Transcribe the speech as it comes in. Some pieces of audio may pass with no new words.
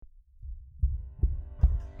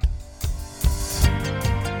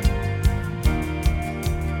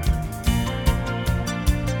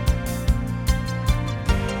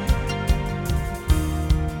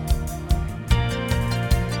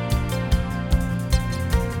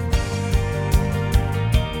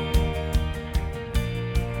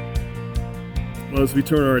Well, as we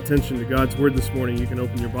turn our attention to God's Word this morning, you can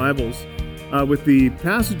open your Bibles with the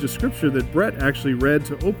passage of Scripture that Brett actually read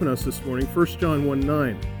to open us this morning, 1 John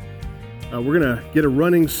 1:9. We're going to get a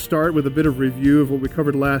running start with a bit of review of what we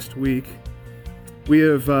covered last week. We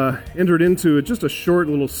have entered into just a short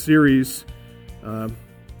little series,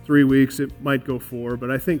 3 weeks. It might go 4,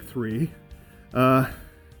 but I think 3.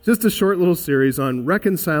 Just a short little series on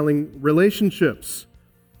reconciling relationships.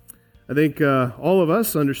 I think all of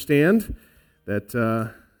us understand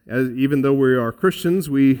that even though we are Christians,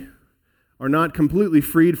 we are not completely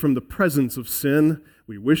freed from the presence of sin.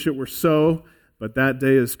 We wish it were so, but that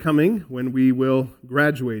day is coming when we will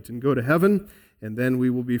graduate and go to heaven, and then we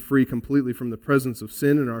will be free completely from the presence of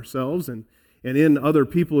sin in ourselves and in other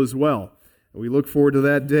people as well. And we look forward to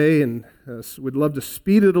that day and would love to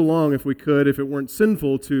speed it along if we could, if it weren't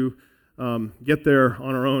sinful to get there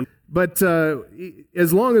on our own. But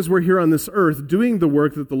as long as we're here on this earth doing the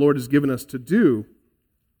work that the Lord has given us to do,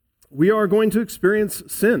 we are going to experience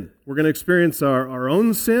sin. We're going to experience our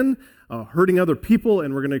own sin, hurting other people,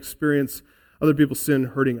 and we're going to experience other people's sin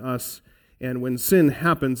hurting us. And when sin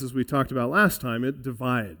happens, as we talked about last time, it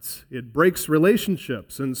divides. It breaks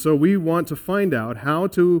relationships. And so we want to find out how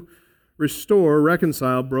to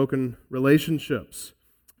reconcile broken relationships.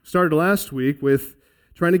 We started last week with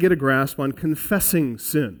trying to get a grasp on confessing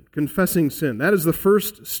sin. Confessing sin. That is the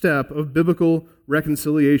first step of biblical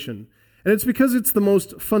reconciliation. And it's because it's the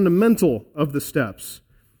most fundamental of the steps.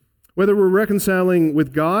 Whether we're reconciling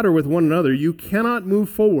with God or with one another, you cannot move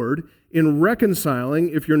forward in reconciling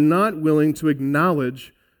if you're not willing to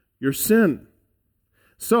acknowledge your sin.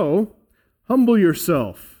 So, humble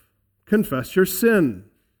yourself. Confess your sin.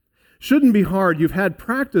 Shouldn't be hard. You've had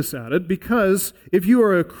practice at it because if you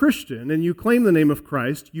are a Christian and you claim the name of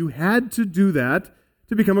Christ, you had to do that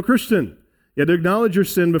to become a Christian. You had to acknowledge your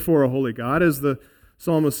sin before a holy God. As the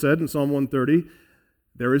psalmist said in Psalm 130,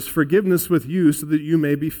 there is forgiveness with you so that you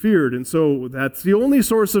may be feared. And so that's the only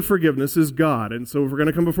source of forgiveness is God. And so if we're going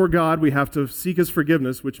to come before God, we have to seek His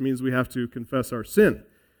forgiveness, which means we have to confess our sin.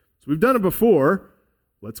 So we've done it before.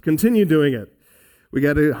 Let's continue doing it. We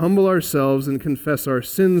got to humble ourselves and confess our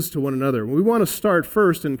sins to one another. We want to start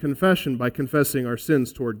first in confession by confessing our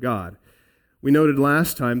sins toward God. We noted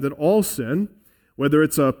last time that all sin, whether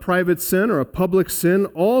it's a private sin or a public sin,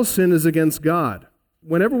 all sin is against God.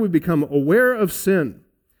 Whenever we become aware of sin,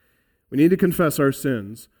 we need to confess our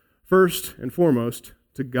sins first and foremost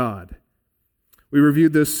to God. We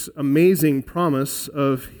reviewed this amazing promise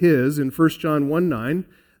of His in 1 John 1:9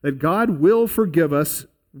 that God will forgive us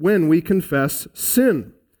when we confess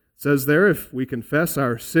sin. It says there, if we confess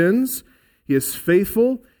our sins, He is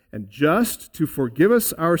faithful and just to forgive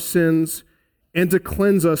us our sins and to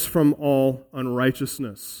cleanse us from all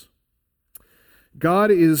unrighteousness. God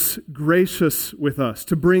is gracious with us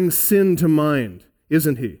to bring sin to mind,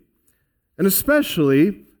 isn't He? And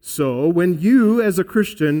especially so when you, as a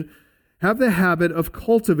Christian, have the habit of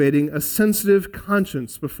cultivating a sensitive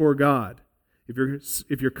conscience before God.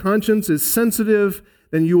 If your conscience is sensitive,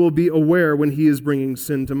 then you will be aware when He is bringing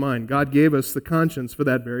sin to mind. God gave us the conscience for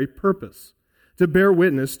that very purpose, to bear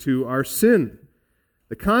witness to our sin.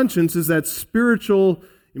 The conscience is that spiritual,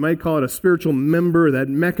 you might call it a spiritual member, that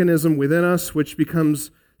mechanism within us which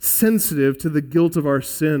becomes sensitive to the guilt of our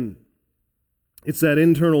sin. It's that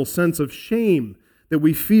internal sense of shame that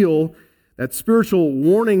we feel, that spiritual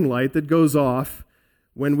warning light that goes off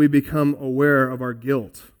when we become aware of our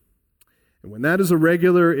guilt. And when that is a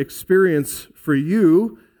regular experience for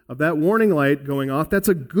you of that warning light going off, that's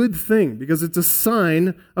a good thing because it's a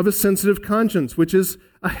sign of a sensitive conscience, which is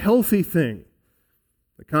a healthy thing.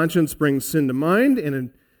 The conscience brings sin to mind, and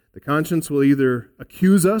the conscience will either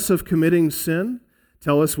accuse us of committing sin,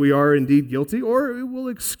 tell us we are indeed guilty, or it will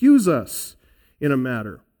excuse us in a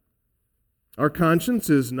matter. Our conscience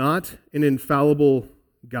is not an infallible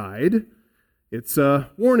guide. It's a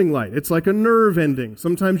warning light. It's like a nerve ending.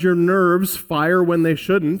 Sometimes your nerves fire when they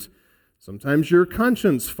shouldn't. Sometimes your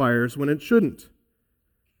conscience fires when it shouldn't.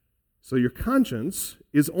 So your conscience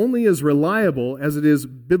is only as reliable as it is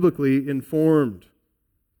biblically informed.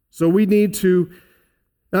 So we need to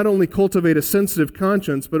not only cultivate a sensitive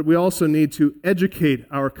conscience, but we also need to educate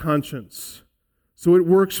our conscience so it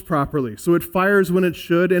works properly, so it fires when it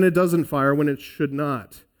should and it doesn't fire when it should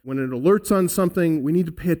not. When it alerts on something, we need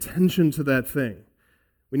to pay attention to that thing.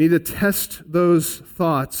 We need to test those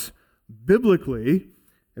thoughts biblically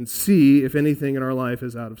and see if anything in our life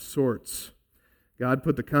is out of sorts. God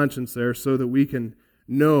put the conscience there so that we can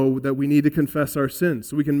know that we need to confess our sins,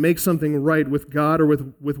 so we can make something right with God or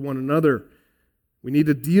with one another. We need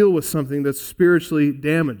to deal with something that's spiritually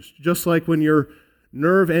damaged, just like when you're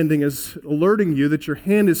nerve ending is alerting you that your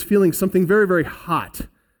hand is feeling something very, very hot.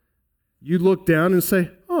 You look down and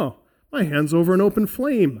say, oh, my hand's over an open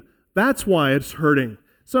flame. That's why it's hurting.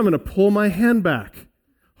 So I'm going to pull my hand back.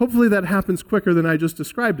 Hopefully that happens quicker than I just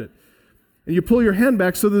described it. And you pull your hand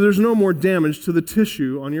back so that there's no more damage to the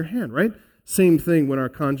tissue on your hand, right? Same thing when our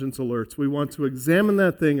conscience alerts. We want to examine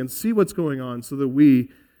that thing and see what's going on so that we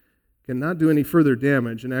can not do any further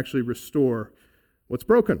damage and actually restore what's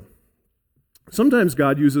broken. Sometimes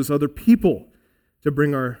God uses other people to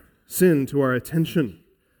bring our sin to our attention.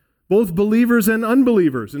 Both believers and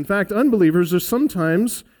unbelievers. In fact, unbelievers are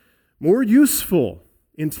sometimes more useful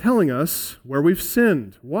in telling us where we've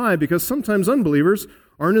sinned. Why? Because sometimes unbelievers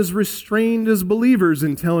aren't as restrained as believers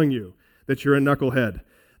in telling you that you're a knucklehead.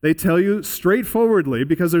 They tell you straightforwardly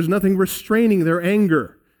because there's nothing restraining their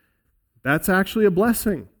anger. That's actually a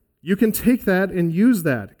blessing. You can take that and use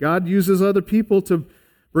that. God uses other people to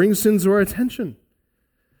bring sins to our attention.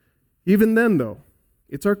 Even then, though,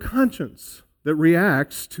 it's our conscience that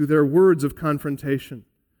reacts to their words of confrontation.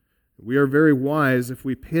 We are very wise if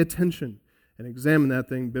we pay attention and examine that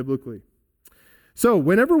thing biblically. So,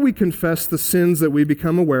 whenever we confess the sins that we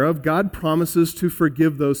become aware of, God promises to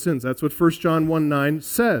forgive those sins. That's what 1 John 1:9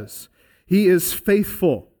 says. He is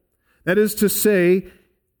faithful. That is to say,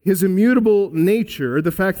 His immutable nature,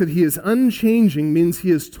 the fact that He is unchanging, means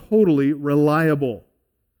He is totally reliable.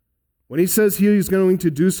 When He says He is going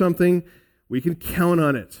to do something, we can count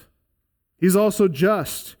on it. He's also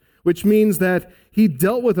just, which means that He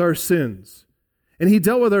dealt with our sins. And He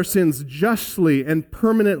dealt with our sins justly and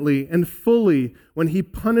permanently and fully when He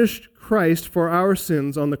punished Christ for our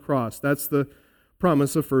sins on the cross. That's the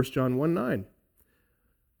promise of 1 John 1:9.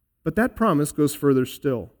 But that promise goes further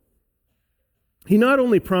still. He not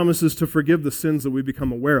only promises to forgive the sins that we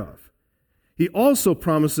become aware of, He also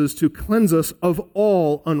promises to cleanse us of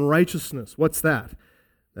all unrighteousness. What's that?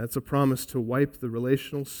 That's a promise to wipe the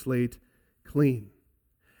relational slate clean.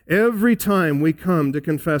 Every time we come to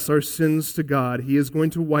confess our sins to God, He is going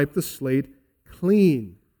to wipe the slate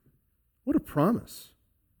clean. What a promise.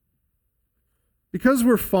 Because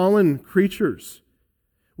we're fallen creatures,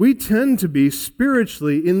 we tend to be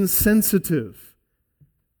spiritually insensitive.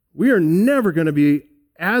 We are never going to be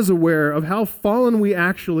as aware of how fallen we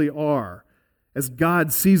actually are as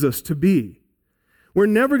God sees us to be. We're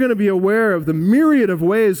never going to be aware of the myriad of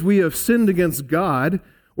ways we have sinned against God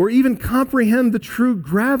or even comprehend the true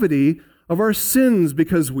gravity of our sins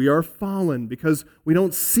because we are fallen, because we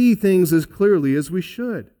don't see things as clearly as we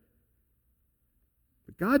should.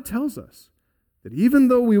 But God tells us that even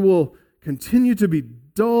though we will continue to be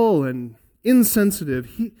dull and insensitive,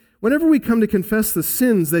 whenever we come to confess the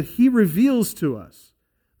sins that He reveals to us,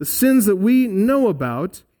 the sins that we know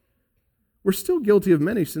about, we're still guilty of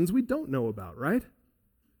many sins we don't know about, right?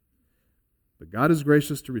 But God is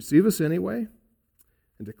gracious to receive us anyway,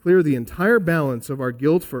 and to clear the entire balance of our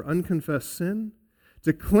guilt for unconfessed sin,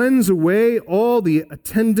 to cleanse away all the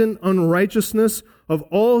attendant unrighteousness of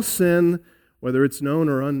all sin, whether it's known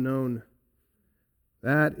or unknown.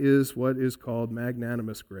 That is what is called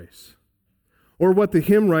magnanimous grace. Or what the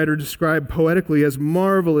hymn writer described poetically as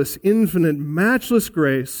marvelous, infinite, matchless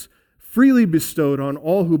grace freely bestowed on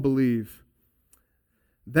all who believe.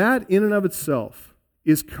 That in and of itself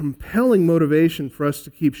is compelling motivation for us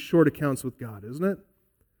to keep short accounts with God, isn't it?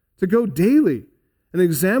 To go daily and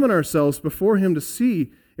examine ourselves before Him to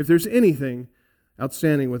see if there's anything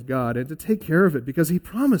outstanding with God and to take care of it, because He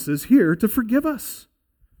promises here to forgive us,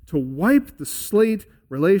 to wipe the slate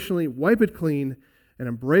relationally, wipe it clean, and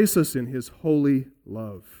embrace us in His holy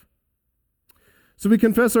love. So we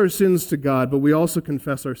confess our sins to God, but we also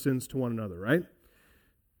confess our sins to one another, right?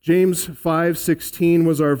 James 5:16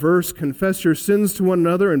 was our verse. Confess your sins to one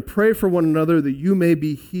another and pray for one another that you may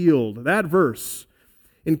be healed. That verse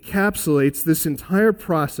encapsulates this entire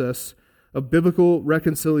process of biblical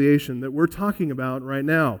reconciliation that we're talking about right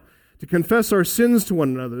now. To confess our sins to one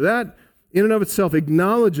another, that in and of itself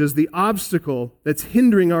acknowledges the obstacle that's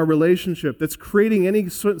hindering our relationship, that's creating any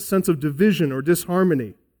sense of division or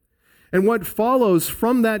disharmony. And what follows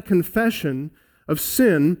from that confession of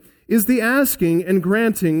sin is the asking and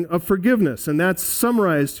granting of forgiveness. And that's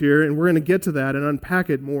summarized here, and we're going to get to that and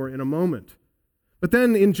unpack it more in a moment. But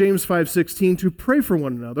then in James 5:16, to pray for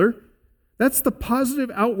one another, that's the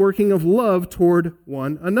positive outworking of love toward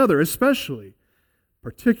one another,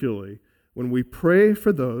 particularly when we pray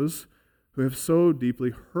for those who have so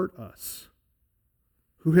deeply hurt us,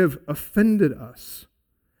 who have offended us.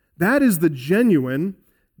 That is the genuine,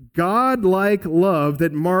 God-like love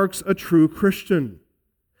that marks a true Christian.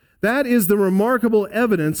 That is the remarkable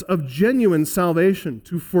evidence of genuine salvation,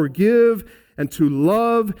 to forgive and to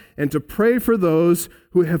love and to pray for those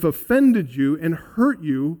who have offended you and hurt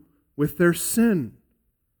you with their sin.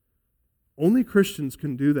 Only Christians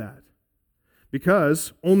can do that,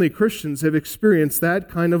 because only Christians have experienced that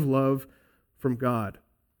kind of love from God.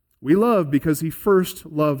 We love because He first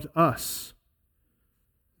loved us.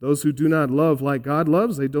 Those who do not love like God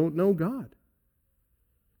loves, they don't know God.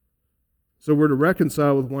 So we're to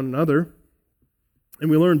reconcile with one another. And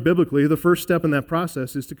we learn biblically the first step in that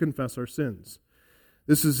process is to confess our sins.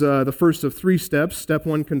 This is the first of 3 steps. Step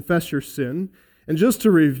 1, confess your sin. And just to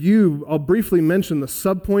review, I'll briefly mention the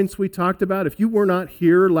subpoints we talked about. If you were not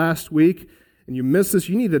here last week and you missed this,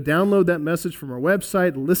 you need to download that message from our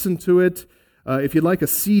website, listen to it. If you'd like a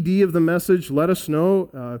CD of the message, let us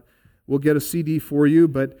know. We'll get a CD for you.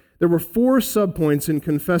 But there were 4 subpoints in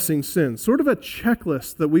confessing sins, sort of a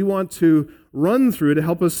checklist that we want to run through to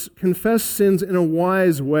help us confess sins in a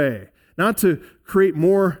wise way, not to create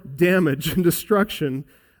more damage and destruction,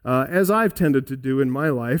 as I've tended to do in my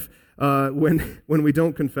life when we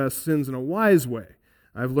don't confess sins in a wise way.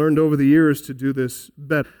 I've learned over the years to do this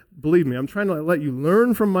better. Believe me, I'm trying to let you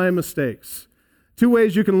learn from my mistakes. 2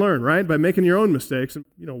 ways you can learn, right? By making your own mistakes and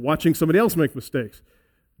watching somebody else make mistakes.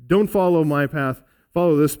 Don't follow my path.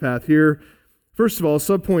 Follow this path here. First of all,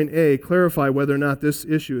 subpoint A, clarify whether or not this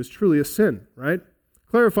issue is truly a sin, right?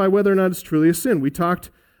 Clarify whether or not it's truly a sin. We talked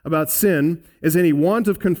about sin as any want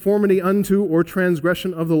of conformity unto or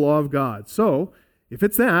transgression of the law of God. So, if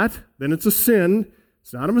it's that, then it's a sin.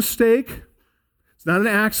 It's not a mistake. It's not an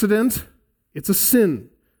accident. It's a sin.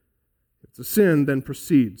 If it's a sin, then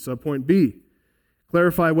proceed. Subpoint B,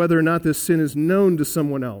 clarify whether or not this sin is known to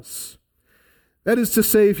someone else. That is to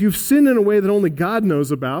say, if you've sinned in a way that only God knows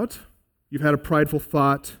about, you've had a prideful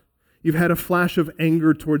thought, you've had a flash of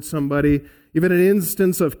anger towards somebody, you've had an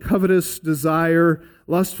instance of covetous desire,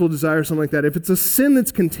 lustful desire, something like that. If it's a sin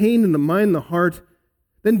that's contained in the mind and the heart,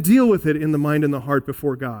 then deal with it in the mind and the heart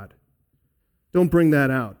before God. Don't bring that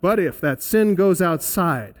out. But if that sin goes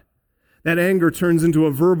outside, that anger turns into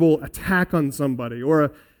a verbal attack on somebody,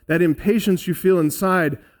 or that impatience you feel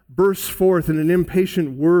inside bursts forth in an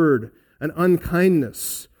impatient word, an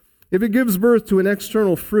unkindness. If it gives birth to an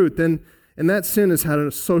external fruit, then that sin has had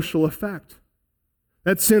a social effect.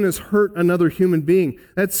 That sin has hurt another human being.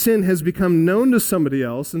 That sin has become known to somebody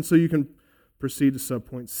else, and so you can proceed to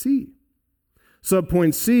subpoint C.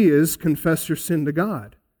 Subpoint C is confess your sin to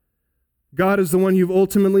God. God is the one you've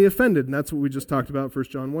ultimately offended, and that's what we just talked about,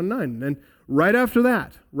 1 John 1:9. And then right after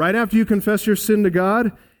that, right after you confess your sin to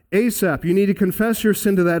God, ASAP, you need to confess your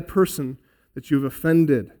sin to that person that you've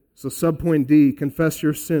offended. So subpoint D, confess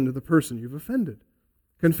your sin to the person you've offended.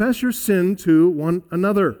 Confess your sin to one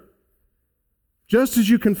another. Just as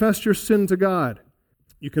you confess your sin to God,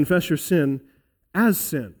 you confess your sin as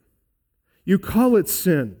sin. You call it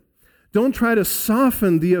sin. Don't try to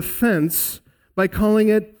soften the offense by calling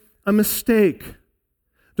it a mistake.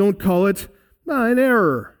 Don't call it an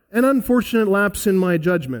error, an unfortunate lapse in my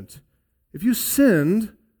judgment. If you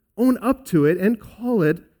sinned, own up to it and call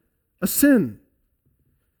it a sin.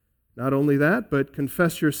 Not only that, but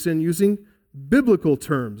confess your sin using biblical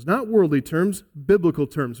terms, not worldly terms, biblical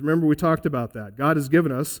terms. Remember, we talked about that. God has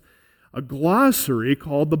given us a glossary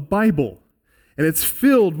called the Bible, and it's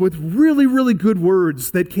filled with really, really good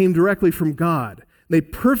words that came directly from God. They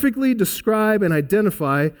perfectly describe and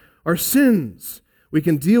identify our sins. We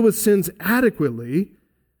can deal with sins adequately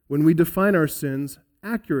when we define our sins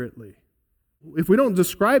accurately. If we don't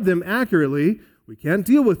describe them accurately, we can't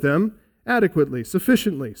deal with them adequately,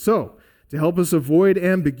 sufficiently. So, to help us avoid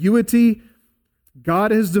ambiguity,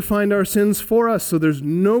 God has defined our sins for us, so there's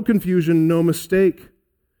no confusion, no mistake.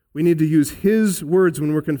 We need to use His words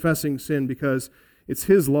when we're confessing sin because it's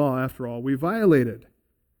His law, after all, we violated.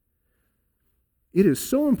 It is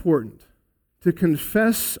so important to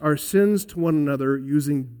confess our sins to one another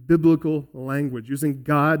using biblical language, using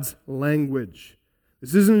God's language.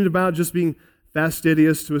 This isn't about just being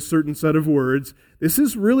fastidious to a certain set of words. This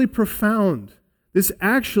is really profound. This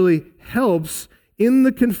actually helps in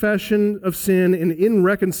the confession of sin and in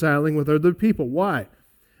reconciling with other people. Why?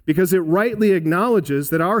 Because it rightly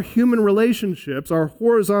acknowledges that our human relationships, our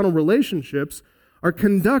horizontal relationships, are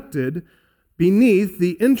conducted beneath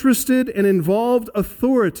the interested and involved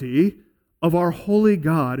authority of our holy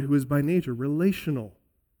God, who is by nature relational.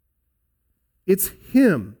 It's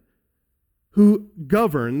Him who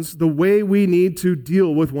governs the way we need to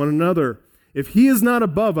deal with one another. If He is not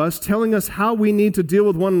above us, telling us how we need to deal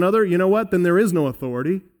with one another, you know what? Then there is no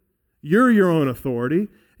authority. You're your own authority,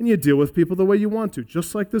 and you deal with people the way you want to,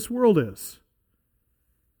 just like this world is.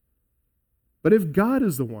 But if God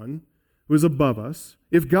is the one who is above us,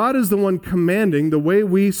 if God is the one commanding the way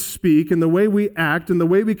we speak and the way we act and the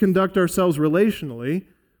way we conduct ourselves relationally,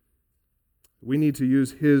 we need to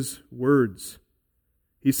use His words.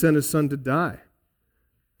 He sent His Son to die,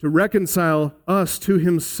 to reconcile us to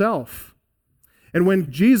Himself. And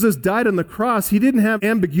when Jesus died on the cross, He didn't have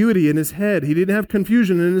ambiguity in His head. He didn't have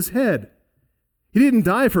confusion in His head. He didn't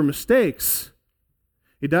die for mistakes.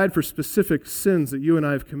 He died for specific sins that you and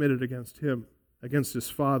I have committed against Him, against His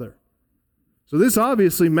Father. So this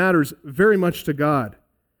obviously matters very much to God.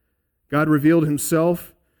 God revealed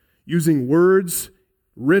Himself using words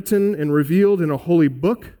written and revealed in a holy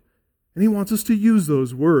book, and He wants us to use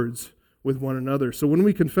those words with one another. So when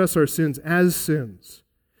we confess our sins as sins,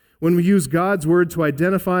 when we use God's word to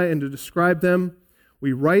identify and to describe them,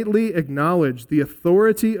 we rightly acknowledge the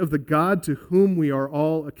authority of the God to whom we are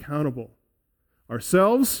all accountable.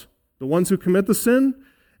 Ourselves, the ones who commit the sin,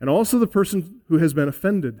 and also the person who has been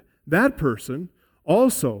offended. That person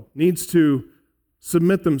also needs to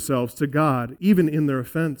submit themselves to God, even in their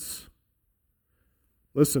offense.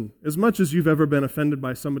 Listen, as much as you've ever been offended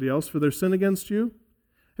by somebody else for their sin against you,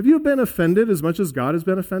 have you been offended as much as God has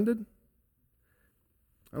been offended?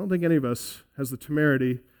 I don't think any of us has the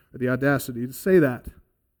temerity or the audacity to say that.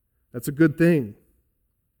 That's a good thing.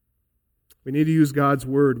 We need to use God's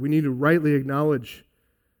word. We need to rightly acknowledge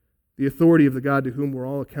the authority of the God to whom we're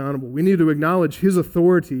all accountable. We need to acknowledge His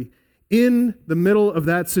authority in the middle of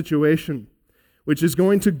that situation, which is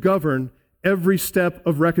going to govern every step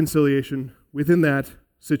of reconciliation within that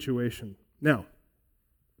situation. Now,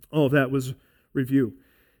 all of that was review,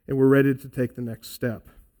 and we're ready to take the next step.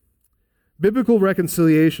 Biblical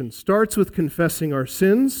reconciliation starts with confessing our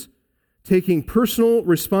sins, taking personal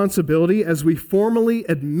responsibility as we formally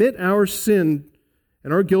admit our sin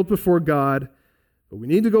and our guilt before God, but we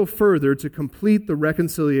need to go further to complete the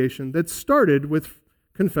reconciliation that started with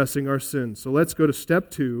confessing our sins. So let's go to step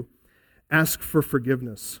 2, ask for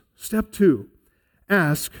forgiveness. Step 2,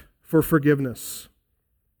 ask for forgiveness.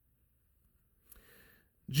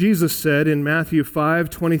 Jesus said in Matthew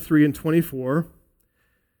 5:23 and 24,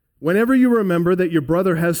 "Whenever you remember that your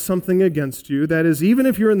brother has something against you, that is, even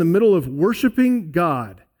if you're in the middle of worshiping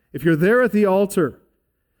God, if you're there at the altar,"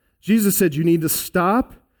 Jesus said you need to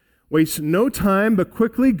stop, waste no time, but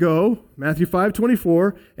quickly go, Matthew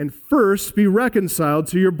 5:24, and first be reconciled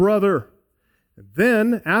to your brother. And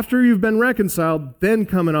then, after you've been reconciled, then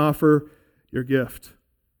come and offer your gift.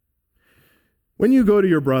 When you go to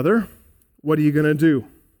your brother, what are you going to do?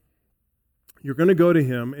 You're going to go to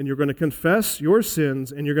him and you're going to confess your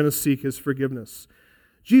sins and you're going to seek his forgiveness.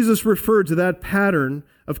 Jesus referred to that pattern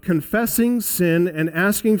of confessing sin and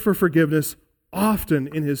asking for forgiveness often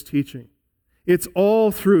in his teaching. It's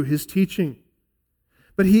all through his teaching.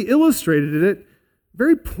 But he illustrated it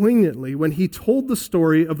very poignantly when he told the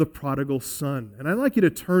story of the prodigal son. And I'd like you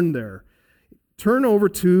to turn there. Turn over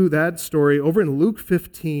to that story over in Luke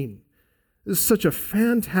 15. This is such a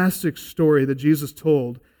fantastic story that Jesus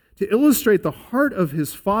told to illustrate the heart of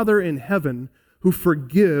his Father in heaven who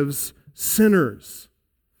forgives sinners.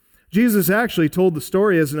 Jesus actually told the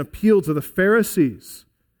story as an appeal to the Pharisees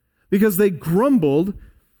because they grumbled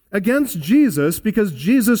against Jesus because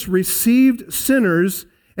Jesus received sinners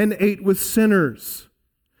and ate with sinners.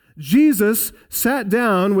 Jesus sat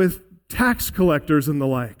down with tax collectors and the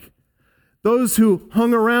like. Those who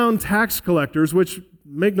hung around tax collectors, which,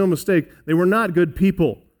 make no mistake, they were not good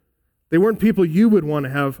people. They weren't people you would want to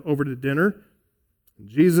have over to dinner.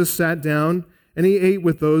 Jesus sat down and he ate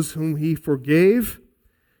with those whom he forgave.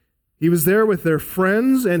 He was there with their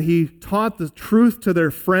friends and he taught the truth to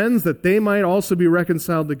their friends that they might also be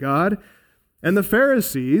reconciled to God. And the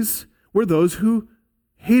Pharisees were those who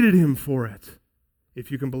hated him for it,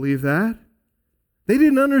 if you can believe that. They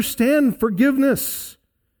didn't understand forgiveness.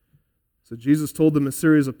 So Jesus told them a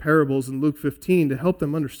series of parables in Luke 15 to help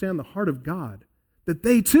them understand the heart of God, that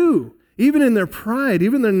they too, even in their pride,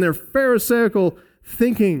 even in their Pharisaical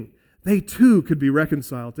thinking, they too could be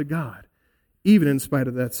reconciled to God, even in spite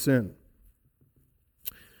of that sin.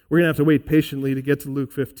 We're going to have to wait patiently to get to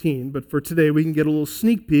Luke 15, but for today we can get a little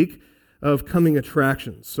sneak peek of coming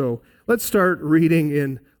attractions. So let's start reading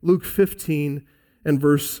in Luke 15 and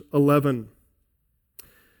verse 11.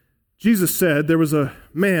 Jesus said, "There was a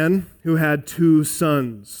man who had 2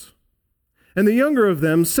 sons. And the younger of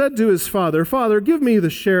them said to his father, 'Father, give me the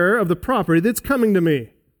share of the property that's coming to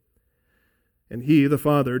me.' And he, the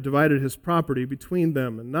father, divided his property between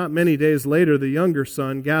them. And not many days later, the younger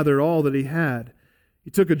son gathered all that he had. He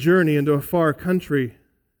took a journey into a far country.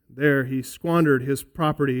 There he squandered his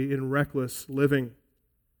property in reckless living.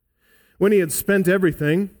 When he had spent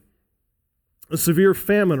everything, A severe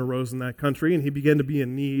famine arose in that country, and he began to be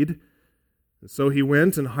in need. And so he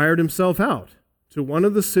went and hired himself out to one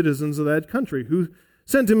of the citizens of that country, who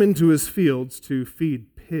sent him into his fields to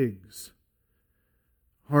feed pigs.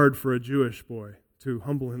 Hard for a Jewish boy to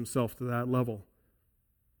humble himself to that level.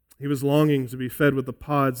 He was longing to be fed with the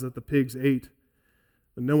pods that the pigs ate,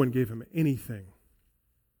 but no one gave him anything.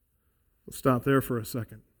 We'll stop there for a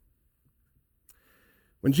second.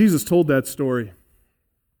 When Jesus told that story,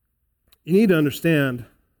 you need to understand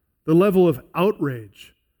the level of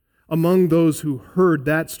outrage among those who heard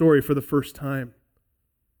that story for the first time.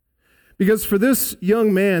 Because for this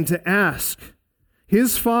young man to ask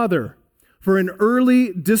his father for an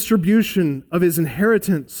early distribution of his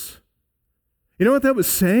inheritance, you know what that was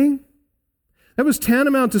saying? That was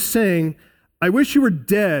tantamount to saying, I wish you were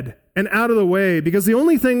dead and out of the way, because the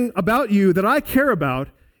only thing about you that I care about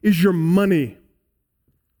is your money.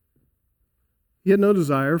 He had no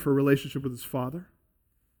desire for a relationship with his father.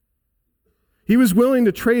 He was willing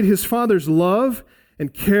to trade his father's love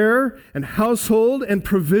and care and household and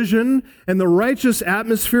provision and the righteous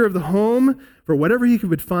atmosphere of the home for whatever he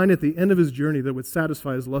could find at the end of his journey that would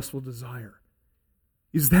satisfy his lustful desire.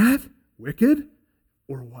 Is that wicked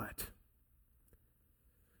or what?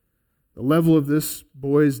 The level of this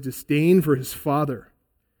boy's disdain for his father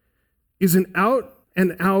is an out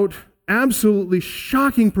and out, absolutely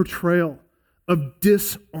shocking portrayal of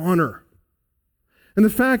dishonor. And the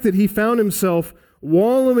fact that he found himself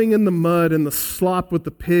wallowing in the mud and the slop with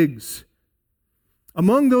the pigs.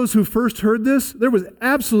 Among those who first heard this, there was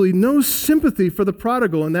absolutely no sympathy for the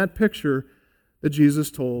prodigal in that picture that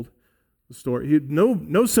Jesus told the story.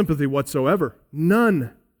 No sympathy whatsoever.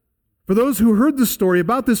 None. For those who heard the story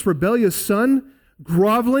about this rebellious son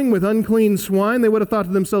groveling with unclean swine, they would have thought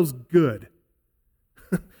to themselves, good.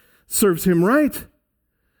 Serves him right.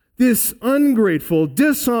 This ungrateful,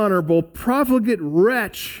 dishonorable, profligate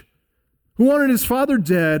wretch who wanted his father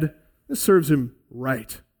dead, this serves him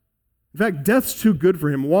right. In fact, death's too good for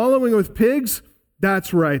him. Wallowing with pigs,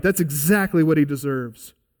 that's right. That's exactly what he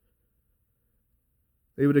deserves.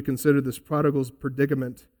 They would have considered this prodigal's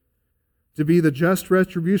predicament to be the just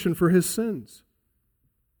retribution for his sins.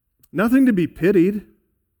 Nothing to be pitied.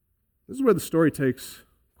 This is where the story takes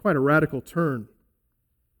quite a radical turn.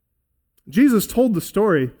 Jesus told the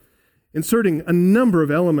story inserting a number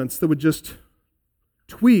of elements that would just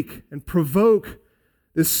tweak and provoke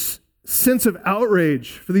this sense of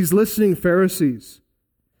outrage for these listening Pharisees.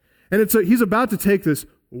 And he's about to take this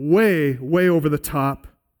way, way over the top.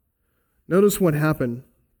 Notice what happened,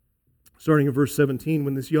 starting in verse 17,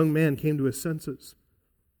 when this young man came to his senses.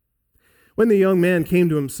 When the young man came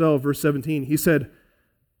to himself, verse 17, he said,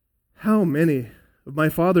 how many of my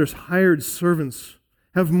father's hired servants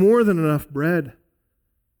have more than enough bread,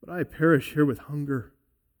 but I perish here with hunger?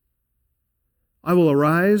 I will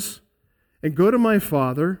arise and go to my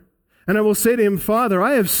father, and I will say to him, Father,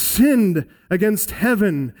 I have sinned against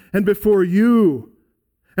heaven and before you,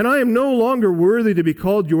 and I am no longer worthy to be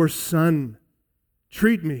called your son.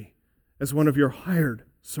 Treat me as one of your hired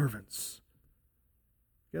servants.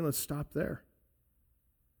 Again, let's stop there.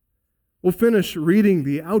 We'll finish reading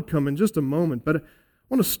the outcome in just a moment, but I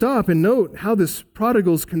want to stop and note how this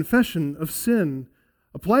prodigal's confession of sin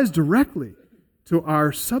applies directly to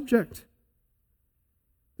our subject.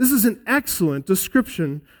 This is an excellent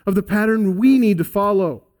description of the pattern we need to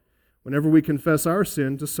follow whenever we confess our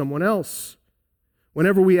sin to someone else,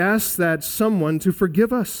 whenever we ask that someone to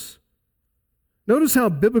forgive us. Notice how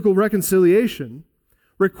biblical reconciliation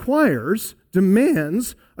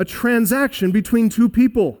demands a transaction between two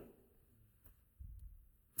people.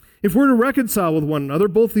 If we're to reconcile with one another,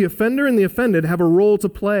 both the offender and the offended have a role to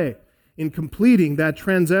play in completing that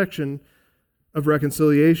transaction of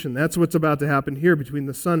reconciliation. That's what's about to happen here between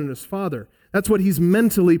the son and his father. That's what he's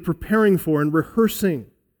mentally preparing for and rehearsing.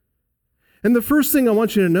 And the first thing I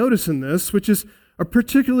want you to notice in this, which is a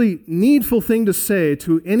particularly needful thing to say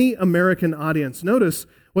to any American audience, notice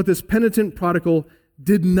what this penitent prodigal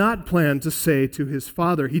did not plan to say to his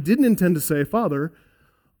father. He didn't intend to say, Father,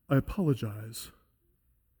 I apologize.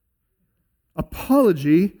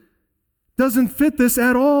 Apology doesn't fit this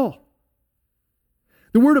at all.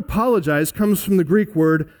 The word apologize comes from the Greek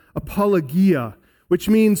word apologia, which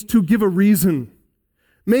means to give a reason,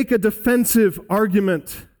 make a defensive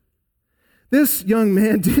argument. This young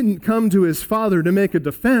man didn't come to his father to make a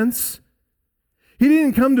defense. He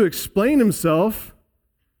didn't come to explain himself.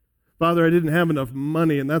 Father, I didn't have enough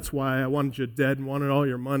money, and that's why I wanted you dead and wanted all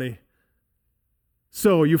your money.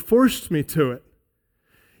 So you forced me to it.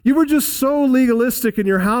 You were just so legalistic in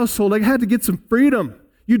your household, I had to get some freedom.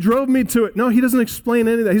 You drove me to it. No, he doesn't explain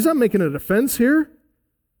any of that. He's not making a defense here.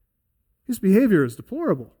 His behavior is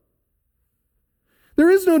deplorable. There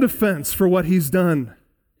is no defense for what he's done.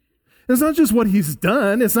 It's not just what he's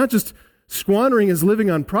done. It's not just squandering his living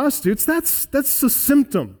on prostitutes. That's a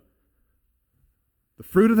symptom. The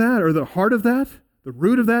fruit of that, or the heart of that, the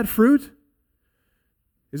root of that fruit,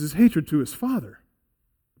 is his hatred to his father.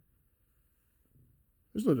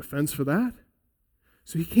 There's no defense for that.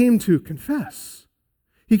 So he came to confess.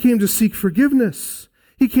 He came to seek forgiveness.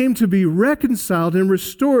 He came to be reconciled and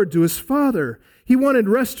restored to his father. He wanted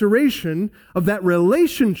restoration of that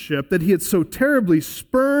relationship that he had so terribly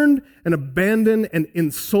spurned and abandoned and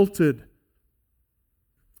insulted.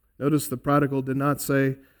 Notice the prodigal did not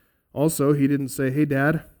say, also, he didn't say, hey,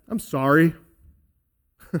 Dad, I'm sorry.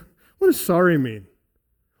 What does sorry mean?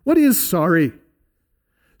 What is sorry?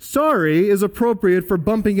 Sorry is appropriate for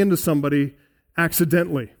bumping into somebody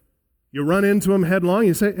accidentally. You run into them headlong,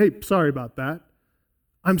 you say, hey, sorry about that.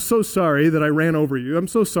 I'm so sorry that I ran over you. I'm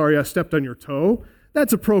so sorry I stepped on your toe.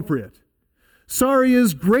 That's appropriate. Sorry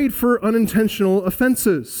is great for unintentional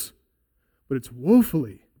offenses, but it's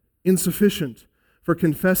woefully insufficient for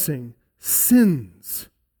confessing sins.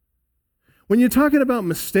 When you're talking about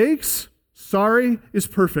mistakes, sorry is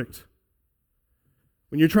perfect.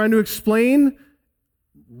 When you're trying to explain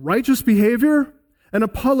righteous behavior, an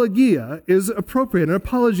apologia is appropriate. An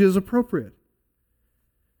apology is appropriate.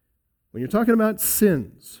 When you're talking about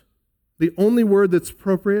sins, the only word that's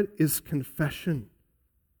appropriate is confession.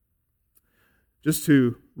 Just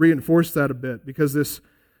to reinforce that a bit, because this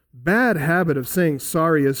bad habit of saying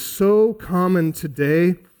sorry is so common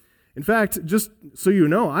today. In fact, just so you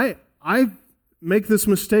know, I make this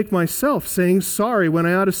mistake myself, saying sorry when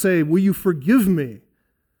I ought to say, will you forgive me?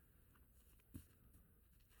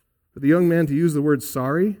 For the young man to use the word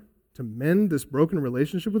sorry to mend this broken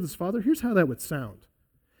relationship with his father, here's how that would sound.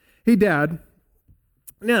 Hey, Dad,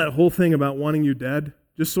 that whole thing about wanting you dead,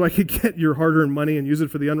 just so I could get your hard-earned money and use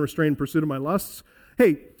it for the unrestrained pursuit of my lusts.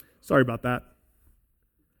 Hey, sorry about that.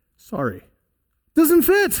 Sorry. Doesn't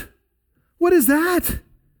fit. What is that?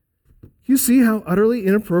 You see how utterly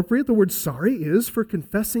inappropriate the word sorry is for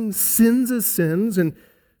confessing sins as sins and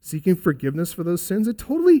seeking forgiveness for those sins? It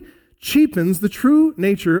totally cheapens the true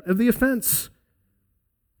nature of the offense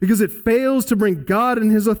because it fails to bring God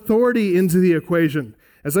and His authority into the equation.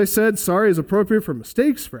 As I said, sorry is appropriate for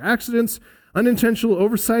mistakes, for accidents, unintentional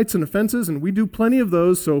oversights and offenses, and we do plenty of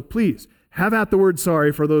those, so please, have at the word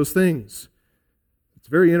sorry for those things. It's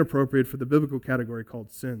very inappropriate for the biblical category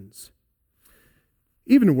called sins.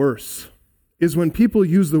 Even worse is when people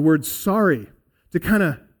use the word sorry to kind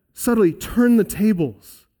of subtly turn the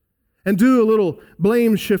tables and do a little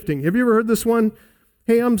blame shifting. Have you ever heard this one?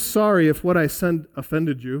 Hey, I'm sorry if what I said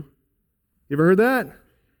offended you. You ever heard that?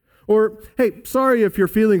 Or, hey, sorry if your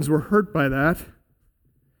feelings were hurt by that.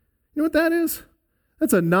 You know what that is?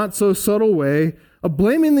 That's a not-so-subtle way of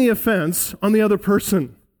blaming the offense on the other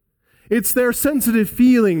person. It's their sensitive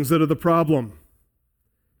feelings that are the problem.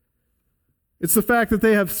 It's the fact that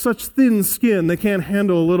they have such thin skin they can't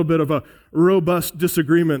handle a little bit of a robust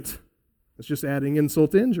disagreement. It's just adding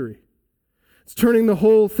insult to injury. It's turning the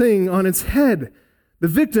whole thing on its head. The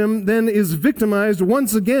victim then is victimized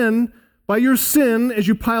once again by your sin as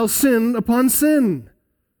you pile sin upon sin.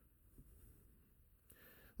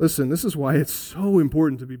 Listen, this is why it's so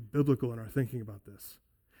important to be biblical in our thinking about this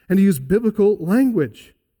and to use biblical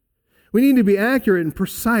language. We need to be accurate and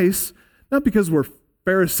precise, not because we're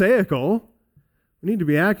Pharisaical. We need to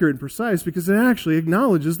be accurate and precise because it actually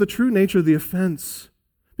acknowledges the true nature of the offense.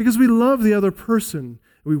 Because we love the other person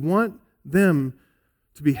and we want them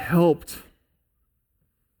to be helped.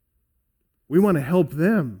 We want to help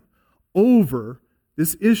them over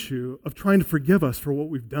this issue of trying to forgive us for what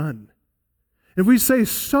we've done. If we say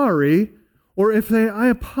sorry, or if I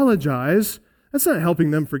apologize, that's not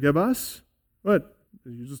helping them forgive us. What?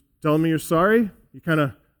 You just telling me you're sorry? You kind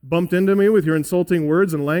of bumped into me with your insulting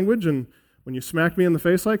words and language, and when you smack me in the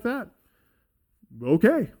face like that?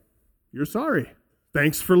 Okay, you're sorry.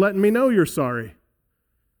 Thanks for letting me know you're sorry.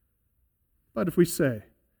 But if we say,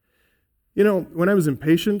 when I was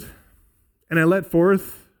impatient, and I let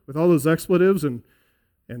forth with all those expletives, and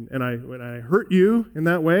when I hurt you in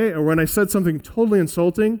that way, or when I said something totally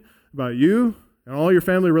insulting about you and all your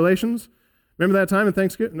family relations, remember that time in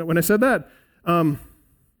Thanksgiving when I said that?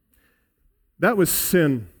 That was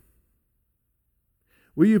sin.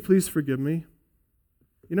 Will you please forgive me?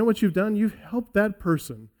 You know what you've done? You've helped that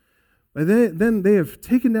person. Then they have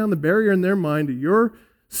taken down the barrier in their mind to your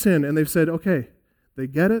sin, and they've said, okay, they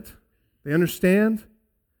get it, they understand,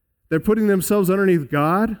 they're putting themselves underneath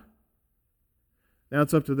God. Now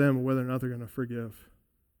it's up to them whether or not they're going to forgive,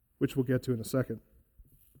 which we'll get to in a second.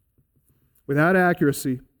 Without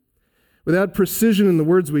accuracy, Without precision in the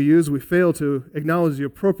words we use, we fail to acknowledge the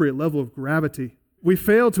appropriate level of gravity. We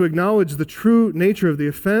fail to acknowledge the true nature of the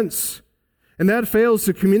offense, and that fails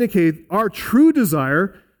to communicate our true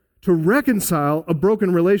desire to reconcile a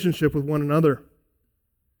broken relationship with one another.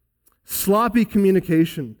 Sloppy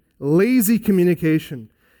communication, lazy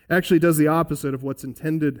communication, actually does the opposite of what's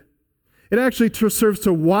intended. It actually serves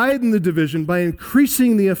to widen the division by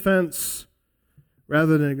increasing the offense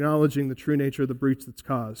rather than acknowledging the true nature of the breach that's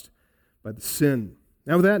caused by the sin.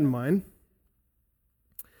 Now, with that in mind,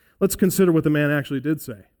 let's consider what the man actually did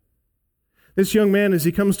say. This young man, as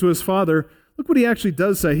he comes to his father, look what he actually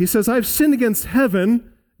does say. He says, I've sinned against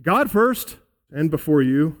heaven, God first, and before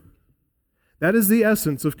you. That is the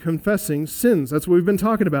essence of confessing sins. That's what we've been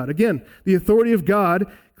talking about. Again, the authority of God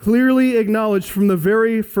clearly acknowledged from the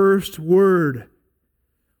very first word.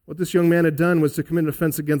 What this young man had done was to commit an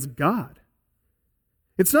offense against God.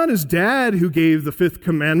 It's not his dad who gave the fifth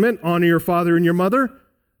commandment, honor your father and your mother.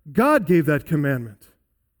 God gave that commandment.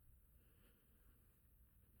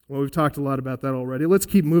 Well, we've talked a lot about that already. Let's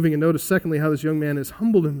keep moving and notice, secondly, how this young man has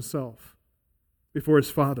humbled himself before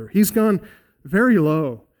his father. He's gone very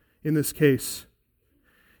low in this case.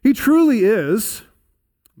 He truly is,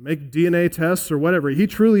 make DNA tests or whatever, he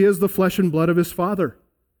truly is the flesh and blood of his father.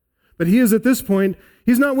 But he is at this point,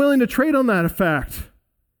 he's not willing to trade on that fact.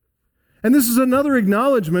 And this is another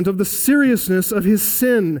acknowledgement of the seriousness of his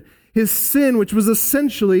sin which was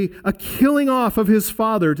essentially a killing off of his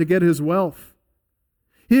father to get his wealth.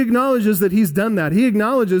 He acknowledges that he's done that. He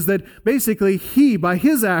acknowledges that basically he, by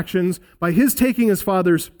his actions, by his taking his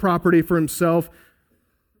father's property for himself,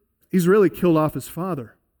 he's really killed off his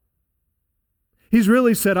father. He's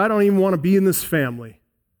really said, I don't even want to be in this family.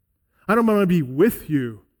 I don't want to be with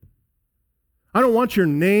you. I don't want your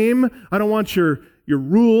name. I don't want your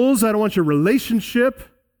rules. I don't want your relationship.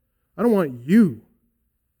 I don't want you.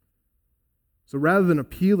 So rather than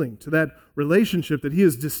appealing to that relationship that he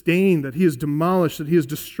has disdained, that he has demolished, that he has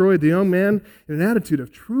destroyed, the young man in an attitude of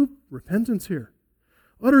true repentance here,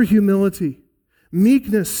 utter humility,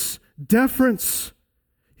 meekness, deference,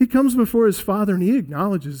 he comes before his father and he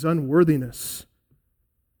acknowledges his unworthiness.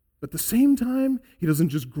 But at the same time, he doesn't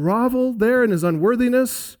just grovel there in his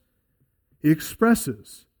unworthiness. He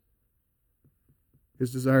expresses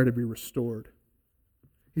his desire to be restored.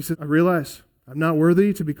 He said, I realize I'm not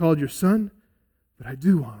worthy to be called your son, but I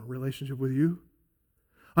do want a relationship with you.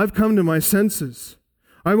 I've come to my senses.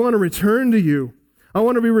 I want to return to you. I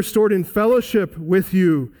want to be restored in fellowship with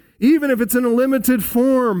you, even if it's in a limited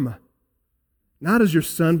form. Not as your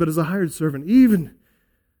son, but as a hired servant, even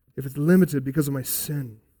if it's limited because of my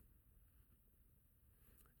sin.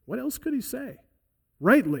 What else could he say?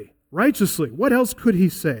 Rightly, righteously, what else could he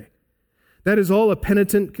say? That is all a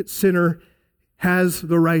penitent sinner has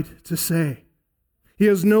the right to say. He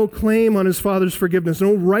has no claim on his father's forgiveness,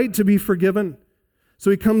 no right to be forgiven. So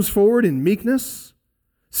he comes forward in meekness,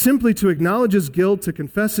 simply to acknowledge his guilt, to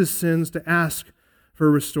confess his sins, to ask for a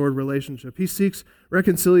restored relationship. He seeks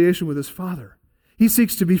reconciliation with his father. He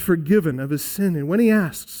seeks to be forgiven of his sin. And when he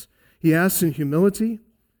asks in humility.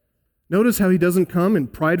 Notice how he doesn't come in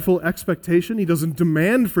prideful expectation. He doesn't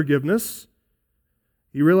demand forgiveness.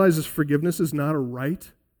 He realizes forgiveness is not a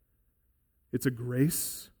right. It's a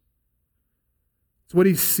grace. It's what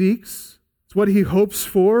he seeks. It's what he hopes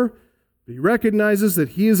for. But he recognizes that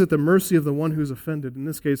he is at the mercy of the one who's offended. In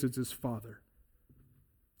this case, it's his father.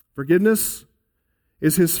 Forgiveness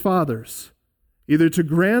is his father's, either to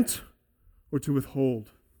grant or to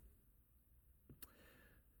withhold.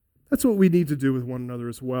 That's what we need to do with one another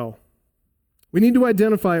as well. We need to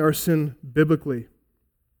identify our sin biblically.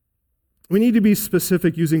 We need to be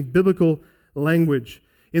specific using biblical language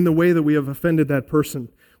in the way that we have offended that person.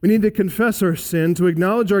 We need to confess our sin, to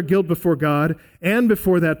acknowledge our guilt before God and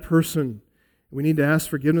before that person. We need to ask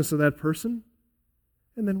forgiveness of that person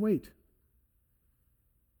and then wait.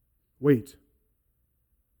 Wait.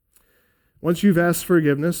 Once you've asked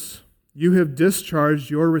forgiveness, you have discharged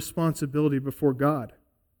your responsibility before God.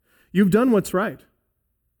 You've done what's right.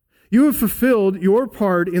 You have fulfilled your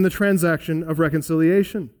part in the transaction of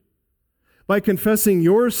reconciliation. By confessing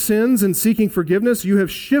your sins and seeking forgiveness, you have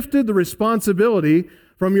shifted the responsibility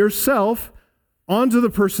from yourself onto the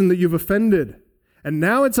person that you've offended. And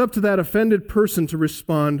now it's up to that offended person to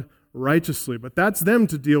respond righteously. But that's them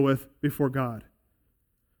to deal with before God.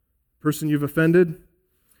 The person you've offended,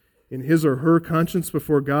 in his or her conscience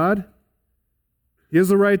before God, he has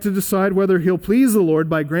the right to decide whether he'll please the Lord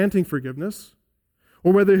by granting forgiveness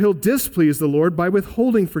or whether he'll displease the Lord by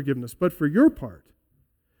withholding forgiveness. But for your part,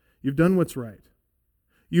 you've done what's right.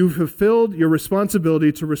 You've fulfilled your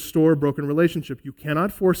responsibility to restore a broken relationship. You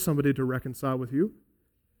cannot force somebody to reconcile with you.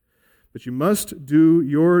 but you must do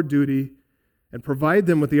your duty and provide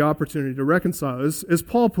them with the opportunity to reconcile. As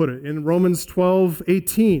Paul put it in Romans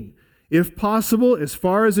 12:18, if possible, as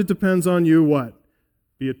far as it depends on you, what?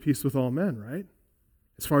 Be at peace with all men, right?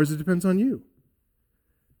 As far as it depends on you.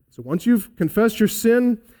 So once you've confessed your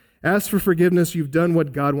sin, asked for forgiveness, you've done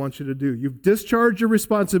what God wants you to do. You've discharged your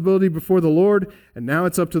responsibility before the Lord, and now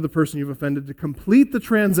it's up to the person you've offended to complete the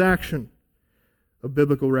transaction of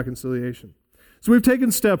biblical reconciliation. So we've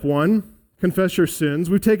taken step 1, confess your sins.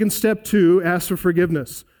 We've taken step 2, ask for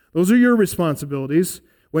forgiveness. Those are your responsibilities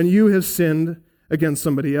when you have sinned against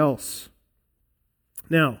somebody else.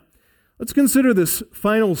 Now, let's consider this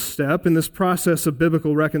final step in this process of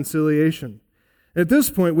biblical reconciliation. At this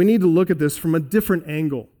point, we need to look at this from a different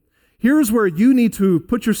angle. Here's where you need to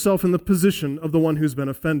put yourself in the position of the one who's been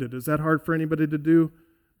offended. Is that hard for anybody to do?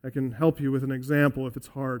 I can help you with an example if it's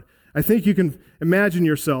hard. I think you can imagine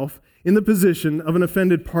yourself in the position of an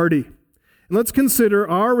offended party. And let's consider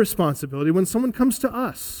our responsibility when someone comes to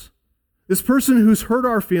us. This person who's hurt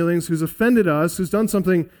our feelings, who's offended us, who's done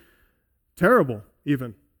something terrible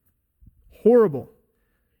even, horrible.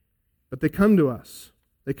 But they come to us.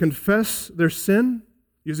 They confess their sin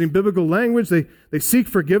using biblical language. They seek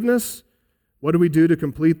forgiveness. What do we do to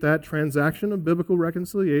complete that transaction of biblical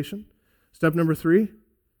reconciliation? Step number 3,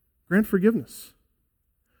 grant forgiveness.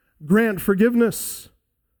 Grant forgiveness.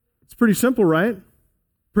 It's pretty simple, right?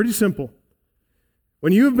 Pretty simple.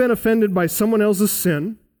 When you have been offended by someone else's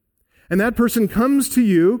sin, and that person comes to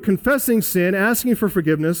you confessing sin, asking for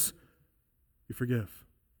forgiveness, you forgive.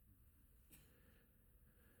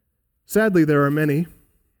 Sadly, there are many,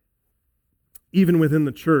 even within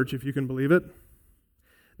the church, if you can believe it,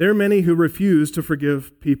 there are many who refuse to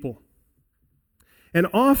forgive people. And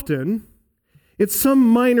often, it's some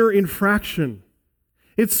minor infraction.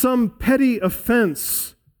 It's some petty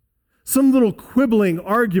offense, some little quibbling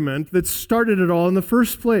argument that started it all in the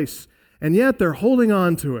first place. And yet they're holding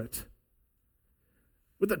on to it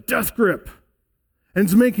with a death grip. And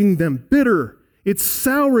it's making them bitter. It's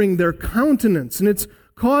souring their countenance, and it's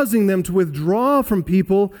causing them to withdraw from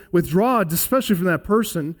people, withdraw, especially from that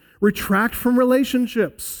person, retract from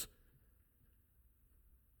relationships.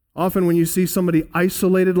 Often when you see somebody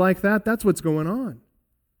isolated like that, that's what's going on.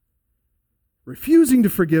 Refusing to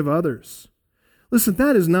forgive others. Listen,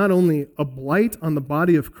 that is not only a blight on the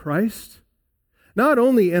body of Christ, not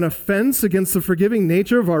only an offense against the forgiving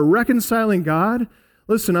nature of our reconciling God.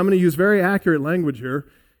 Listen, I'm going to use very accurate language here.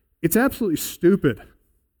 It's absolutely stupid.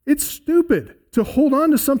 It's stupid to hold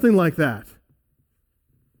on to something like that.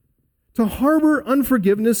 To harbor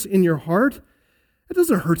unforgiveness in your heart, it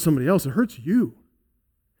doesn't hurt somebody else, it hurts you.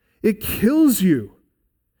 It kills you.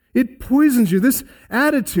 It poisons you. This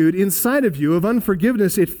attitude inside of you of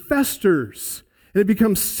unforgiveness, it festers and it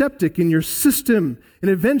becomes septic in your system,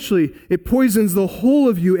 and eventually it poisons the whole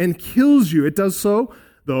of you and kills you. It does so,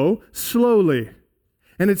 though, slowly.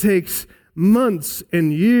 And it takes months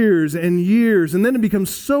and years, and then it becomes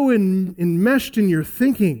so enmeshed in your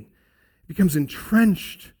thinking. It becomes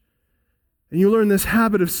entrenched. And you learn this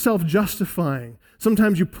habit of self-justifying.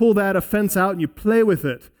 Sometimes you pull that offense out and you play with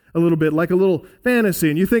it a little bit, like a little fantasy,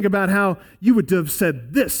 and you think about how you would have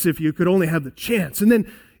said this if you could only have the chance. And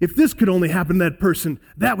then if this could only happen to that person,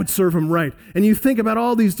 that would serve him right. And you think about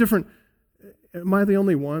all these different... Am I the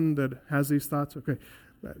only one that has these thoughts? Okay.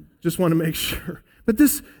 Just want to make sure. But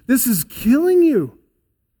this is killing you.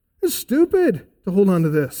 It's stupid to hold on to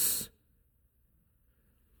this.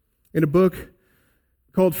 In a book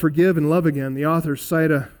called Forgive and Love Again, the authors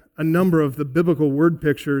cite a number of the biblical word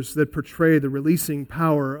pictures that portray the releasing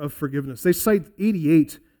power of forgiveness. They cite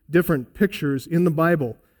 88 different pictures in the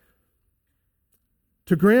Bible.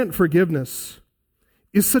 To grant forgiveness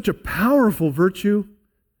is such a powerful virtue.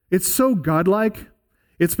 It's so godlike.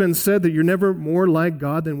 It's been said that you're never more like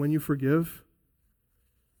God than when you forgive.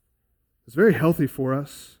 It's very healthy for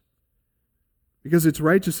us because it's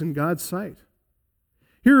righteous in God's sight.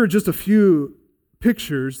 Here are just a few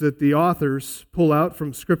pictures that the authors pull out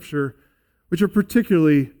from Scripture, which are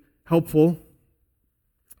particularly helpful.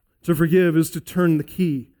 To forgive is to turn the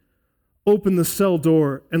key, open the cell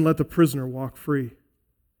door, and let the prisoner walk free.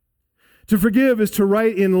 To forgive is to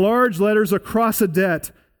write in large letters across a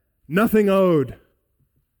debt, nothing owed.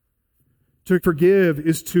 To forgive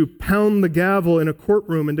is to pound the gavel in a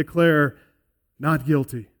courtroom and declare, not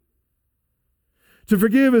guilty. To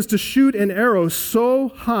forgive is to shoot an arrow so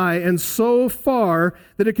high and so far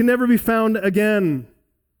that it can never be found again.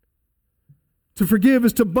 To forgive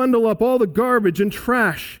is to bundle up all the garbage and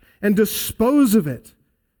trash and dispose of it,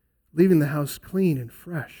 leaving the house clean and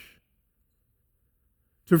fresh.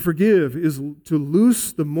 To forgive is to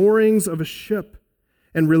loose the moorings of a ship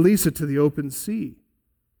and release it to the open sea.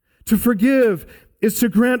 To forgive is to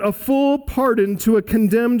grant a full pardon to a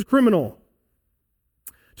condemned criminal.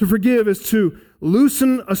 To forgive is to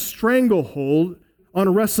loosen a stranglehold on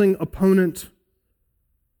a wrestling opponent.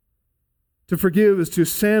 To forgive is to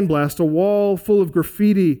sandblast a wall full of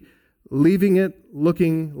graffiti, leaving it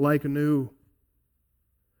looking like new.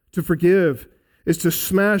 To forgive is to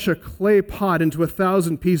smash a clay pot into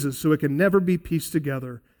 1,000 pieces so it can never be pieced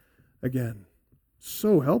together again.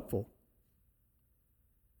 So helpful.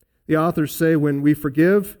 The authors say when we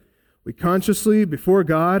forgive, we consciously, before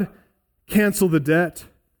God, cancel the debt.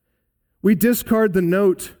 We discard the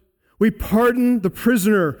note. We pardon the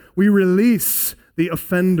prisoner. We release the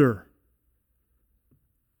offender.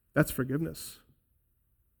 That's forgiveness.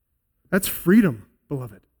 That's freedom,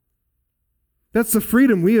 beloved. That's the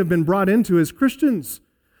freedom we have been brought into as Christians,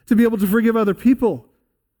 to be able to forgive other people.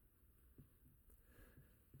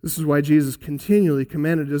 This is why Jesus continually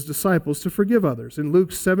commanded his disciples to forgive others. In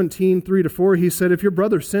Luke 17, 3-4, he said, if your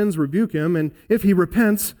brother sins, rebuke him, and if he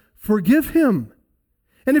repents, forgive him.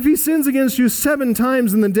 And if he sins against you 7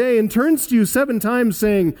 times in the day and turns to you 7 times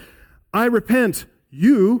saying, I repent,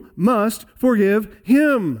 you must forgive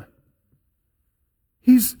him.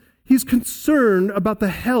 He's concerned about the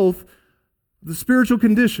health, the spiritual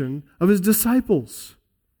condition of his disciples.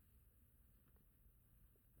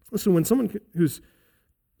 Listen, when someone who's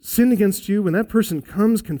sinned against you, when that person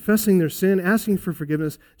comes confessing their sin, asking for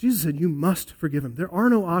forgiveness, Jesus said, you must forgive him. There are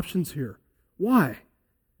no options here. Why?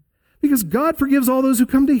 Because God forgives all those who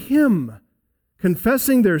come to him,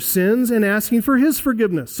 confessing their sins and asking for his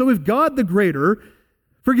forgiveness. So if God the greater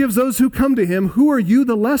forgives those who come to him, who are you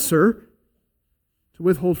the lesser to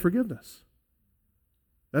withhold forgiveness?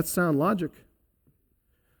 That's sound logic.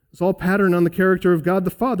 It's all patterned on the character of God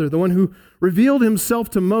the Father, the one who revealed himself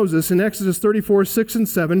to Moses in Exodus 34, 6 and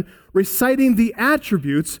 7, reciting the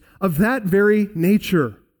attributes of that very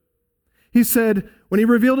nature. He said, when he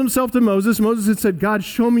revealed himself to Moses, Moses had said, God,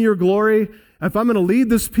 show me your glory. If I'm going to lead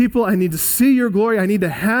this people, I need to see your glory. I need to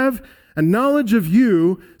have a knowledge of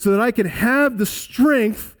you so that I can have the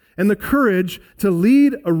strength and the courage to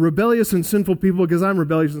lead a rebellious and sinful people, because I'm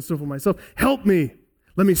rebellious and sinful myself. Help me.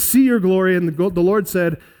 Let me see your glory. And the Lord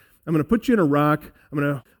said, I'm going to put you in a rock. I'm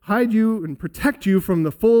going to hide you and protect you from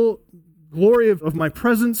the full glory of my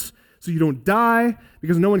presence so you don't die,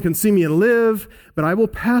 because no one can see me and live, but I will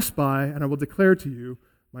pass by and I will declare to you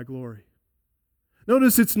my glory.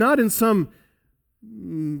 Notice it's not in some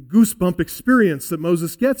goosebump experience that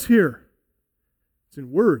Moses gets here. It's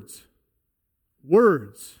in words.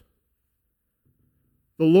 Words.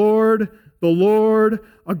 The Lord,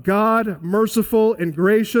 a God merciful and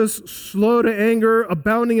gracious, slow to anger,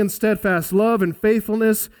 abounding in steadfast love and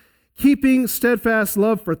faithfulness, keeping steadfast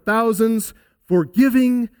love for thousands,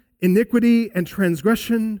 forgiving iniquity and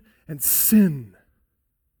transgression and sin.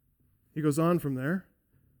 He goes on from there.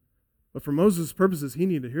 But for Moses' purposes, he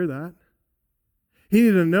needed to hear that. He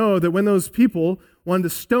needed to know that when those people wanted to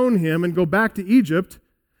stone him and go back to Egypt,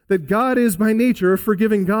 that God is by nature a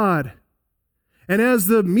forgiving God. And as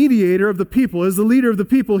the mediator of the people, as the leader of the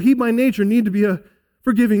people, he by nature needed to be a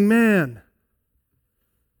forgiving man.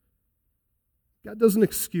 God doesn't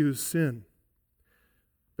excuse sin,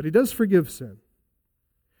 but he does forgive sin.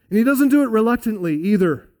 And he doesn't do it reluctantly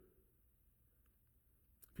either.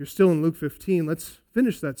 If you're still in Luke 15, let's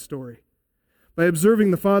finish that story by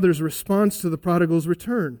observing the Father's response to the prodigal's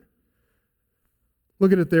return.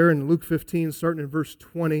 Look at it there in Luke 15, starting in verse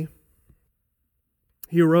 20.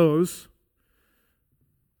 He arose,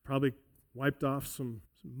 probably wiped off some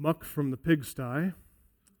muck from the pigsty,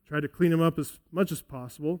 tried to clean him up as much as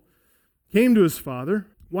possible, came to his father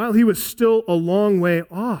while he was still a long way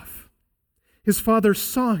off. His father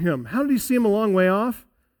saw him. How did he see him a long way off?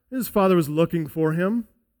 His father was looking for him.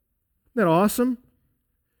 Isn't that awesome?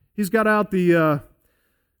 He's got out the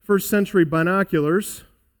first century binoculars,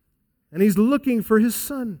 and he's looking for his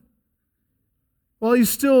son. While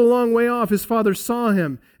he's still a long way off, his father saw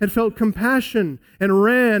him and felt compassion and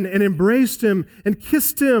ran and embraced him and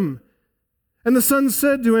kissed him. And the son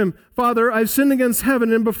said to him, Father, I've sinned against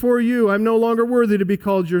heaven and before you. I'm no longer worthy to be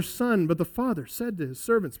called your son. But the father said to his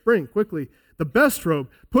servants, bring quickly the best robe,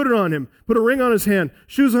 put it on him, put a ring on his hand,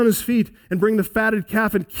 shoes on his feet, and bring the fatted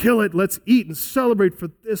calf and kill it. Let's eat and celebrate,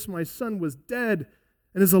 for this my son was dead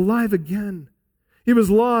and is alive again. He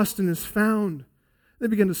was lost and is found. They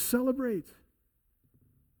began to celebrate.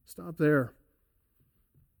 Stop there.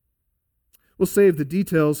 We'll save the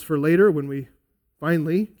details for later when we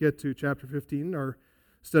finally get to chapter 15, our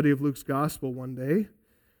study of Luke's gospel one day.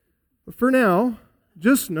 But for now,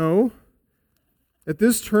 just know at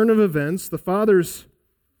this turn of events, the Father's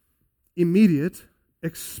immediate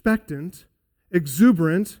expectant,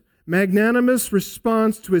 exuberant, magnanimous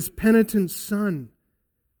response to his penitent son.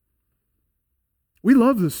 We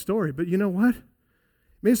love this story, but you know what? It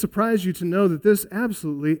may surprise you to know that this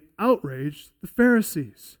absolutely outraged the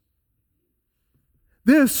Pharisees.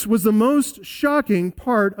 This was the most shocking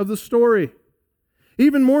part of the story.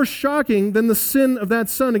 Even more shocking than the sin of that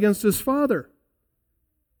son against his father.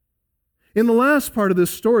 In the last part of this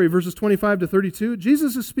story, verses 25 to 32,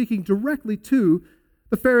 Jesus is speaking directly to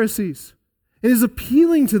the Pharisees and is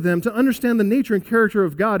appealing to them to understand the nature and character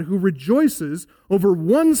of God who rejoices over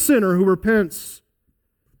one sinner who repents.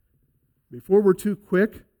 Before we're too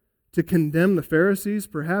quick to condemn the Pharisees,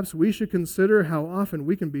 perhaps we should consider how often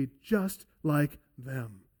we can be just like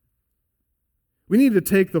them. We need to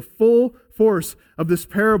take the full force of this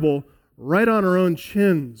parable right on our own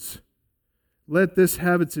chins. Let this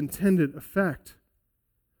have its intended effect.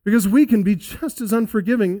 Because we can be just as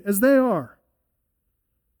unforgiving as they are.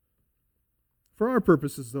 For our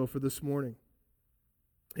purposes, though, for this morning,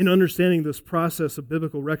 in understanding this process of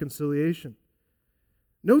biblical reconciliation,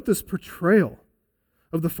 note this portrayal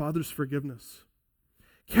of the Father's forgiveness.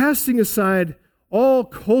 Casting aside all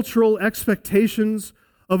cultural expectations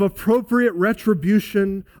of appropriate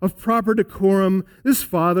retribution, of proper decorum, this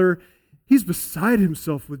Father, he's beside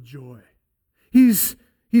himself with joy. He's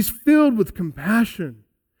filled with compassion.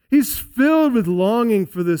 He's filled with longing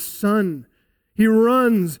for this son. He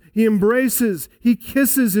runs, he embraces, he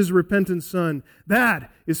kisses his repentant son. That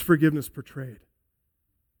is forgiveness portrayed.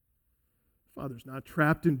 Father's not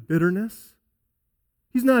trapped in bitterness.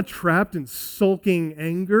 He's not trapped in sulking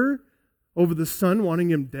anger over the son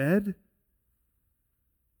wanting him dead.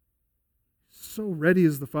 So ready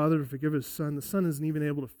is the father to forgive his son. The son isn't even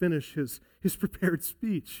able to finish his prepared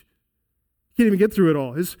speech. He can't even get through it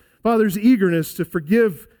all. His father's eagerness to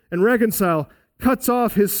forgive and reconcile cuts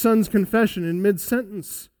off his son's confession in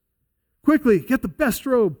mid-sentence. Quickly, get the best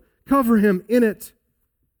robe, cover him in it.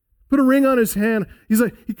 Put a ring on his hand.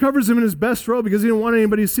 He covers him in his best robe because he didn't want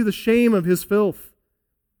anybody to see the shame of his filth.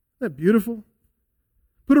 Isn't that beautiful?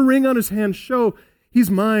 Put a ring on his hand, show he's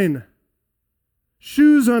mine.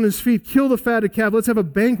 Shoes on his feet, kill the fatted calf. Let's have a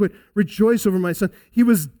banquet. Rejoice over my son. He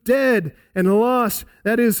was dead and lost.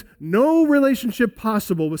 That is no relationship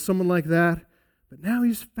possible with someone like that. But now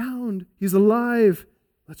he's found. He's alive.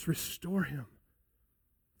 Let's restore him.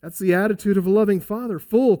 That's the attitude of a loving father.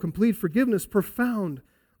 Full, complete forgiveness, profound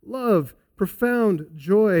love, profound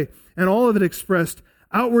joy, and all of it expressed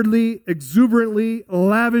outwardly, exuberantly,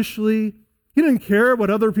 lavishly. He didn't care what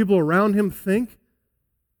other people around him think.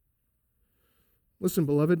 Listen,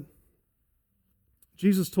 beloved,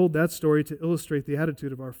 Jesus told that story to illustrate the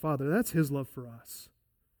attitude of our Father. That's his love for us.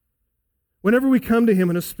 Whenever we come to him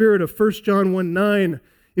in a spirit of 1 John 1:9,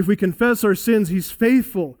 if we confess our sins, he's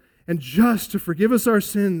faithful and just to forgive us our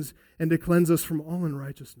sins and to cleanse us from all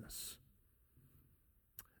unrighteousness.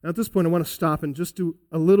 Now at this point, I want to stop and just do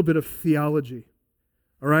a little bit of theology,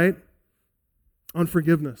 all right, on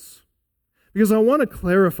forgiveness. Because I want to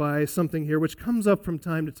clarify something here which comes up from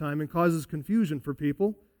time to time and causes confusion for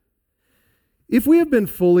people. If we have been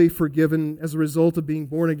fully forgiven as a result of being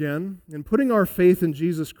born again and putting our faith in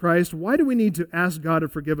Jesus Christ, why do we need to ask God to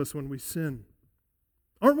forgive us when we sin?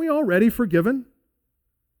 Aren't we already forgiven?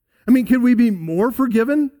 I mean, could we be more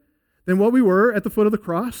forgiven than what we were at the foot of the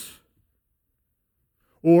cross?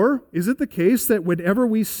 Or is it the case that whenever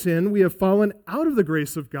we sin, we have fallen out of the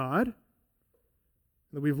grace of God,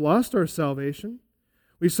 that we've lost our salvation,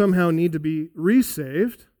 we somehow need to be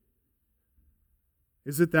resaved?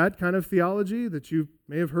 Is it that kind of theology that you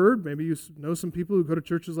may have heard? Maybe you know some people who go to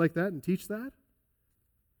churches like that and teach that.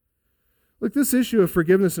 Look, this issue of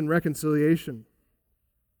forgiveness and reconciliation,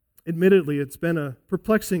 admittedly, it's been a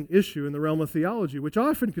perplexing issue in the realm of theology, which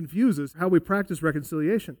often confuses how we practice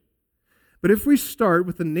reconciliation. But if we start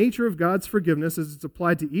with the nature of God's forgiveness as it's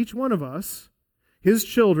applied to each one of us, his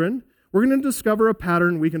children, we're going to discover a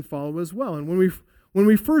pattern we can follow as well. And when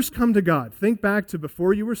we first come to God, think back to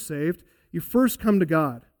before you were saved, you first come to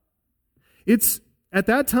God. At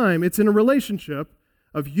that time, it's in a relationship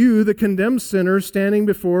of you, the condemned sinner, standing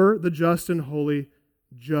before the just and holy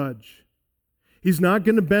judge. He's not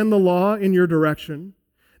going to bend the law in your direction,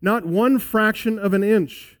 not one fraction of an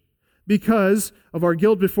inch. Because of our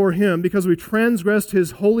guilt before him, because we transgressed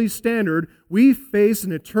his holy standard, we face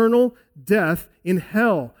an eternal death in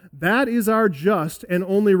hell. That is our just and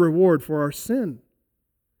only reward for our sin.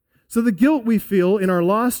 So the guilt we feel in our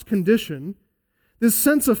lost condition, this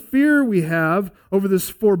sense of fear we have over this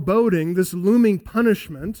foreboding, this looming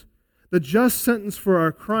punishment, the just sentence for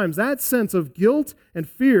our crimes, that sense of guilt and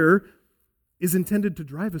fear is intended to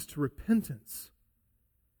drive us to repentance.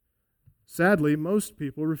 Sadly, most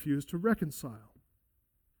people refuse to reconcile.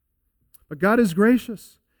 But God is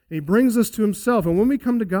gracious, and He brings us to Himself. And when we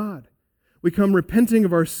come to God, we come repenting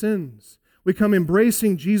of our sins. We come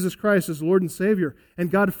embracing Jesus Christ as Lord and Savior, and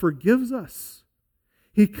God forgives us.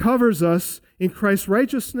 He covers us in Christ's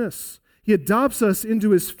righteousness. He adopts us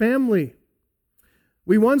into His family.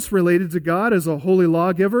 We once related to God as a holy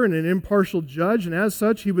lawgiver and an impartial judge, and as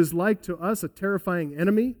such, He was like to us a terrifying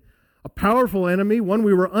enemy, a powerful enemy, one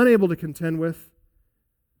we were unable to contend with.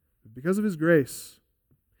 But because of His grace,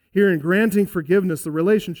 here in granting forgiveness, the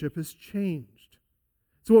relationship has changed.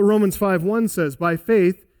 It's what Romans 5:1 says, by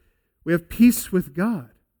faith, we have peace with God.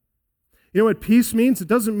 You know what peace means? It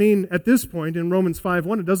doesn't mean, at this point in Romans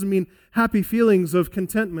 5:1, it doesn't mean happy feelings of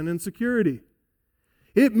contentment and security.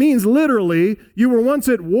 It means literally, you were once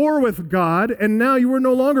at war with God, and now you are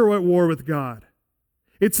no longer at war with God.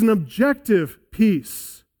 It's an objective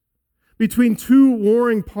peace between two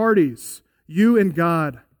warring parties, you and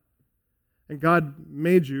God. And God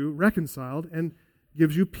made you reconciled and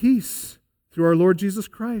gives you peace through our Lord Jesus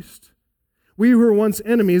Christ. We who were once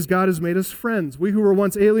enemies, God has made us friends. We who were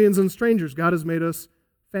once aliens and strangers, God has made us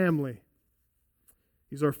family.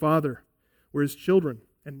 He's our Father. We're His children.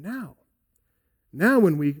 And now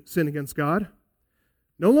when we sin against God,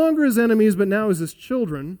 no longer as enemies, but now as His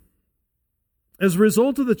children, as a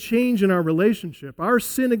result of the change in our relationship, our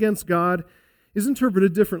sin against God is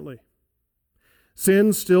interpreted differently.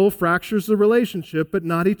 Sin still fractures the relationship, but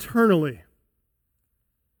not eternally,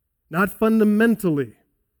 not fundamentally.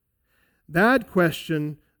 That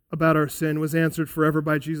question about our sin was answered forever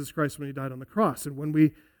by Jesus Christ when He died on the cross. And when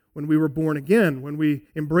we were born again, when we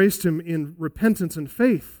embraced Him in repentance and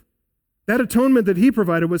faith, that atonement that He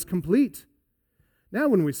provided was complete. Now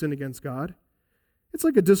when we sin against God, it's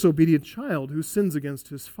like a disobedient child who sins against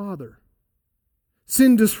his father.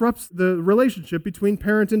 Sin disrupts the relationship between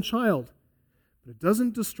parent and child, but it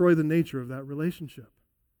doesn't destroy the nature of that relationship.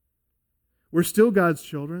 We're still God's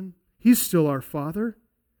children. He's still our Father.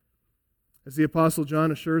 As the Apostle John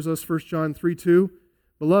assures us, 1 John 3:2,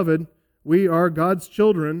 beloved, we are God's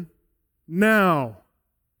children now.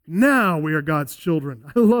 Now we are God's children.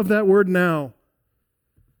 I love that word now.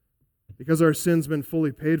 Because our sin's been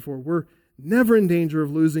fully paid for, we're never in danger of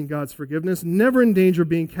losing God's forgiveness, never in danger of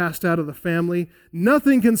being cast out of the family.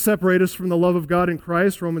 Nothing can separate us from the love of God in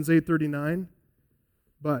Christ, Romans 8:39.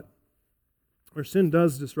 But our sin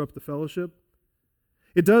does disrupt the fellowship.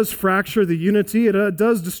 It does fracture the unity. It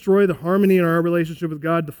does destroy the harmony in our relationship with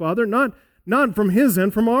God the Father, not from His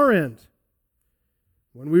end, from our end.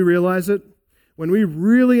 When we realize it, when we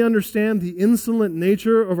really understand the insolent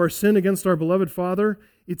nature of our sin against our beloved Father,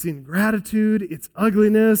 its ingratitude, its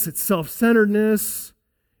ugliness, its self-centeredness,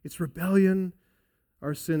 its rebellion,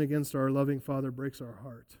 our sin against our loving Father breaks our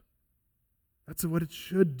heart. That's what it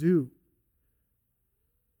should do.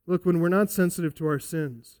 Look, when we're not sensitive to our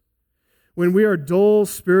sins, when we are dull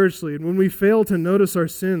spiritually, and when we fail to notice our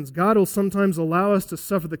sins, God will sometimes allow us to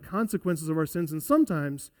suffer the consequences of our sins, and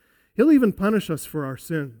sometimes He'll even punish us for our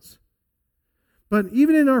sins. But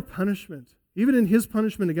even in our punishment, even in His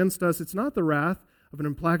punishment against us, it's not the wrath of an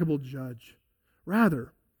implacable judge.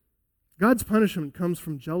 Rather, God's punishment comes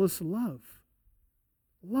from jealous love.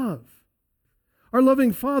 Love. Our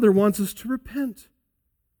loving Father wants us to repent,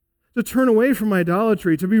 to turn away from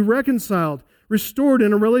idolatry, to be reconciled, restored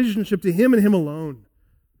in a relationship to Him and Him alone.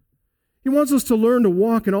 He wants us to learn to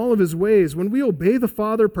walk in all of His ways. When we obey the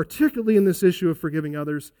Father, particularly in this issue of forgiving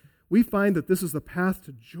others, we find that this is the path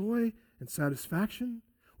to joy and satisfaction.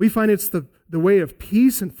 We find it's the way of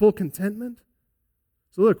peace and full contentment.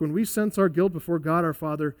 So look, when we sense our guilt before God our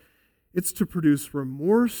Father, it's to produce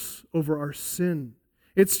remorse over our sin.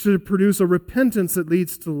 It's to produce a repentance that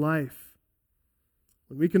leads to life.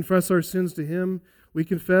 When we confess our sins to Him, we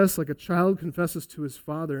confess like a child confesses to his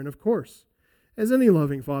father. And of course, as any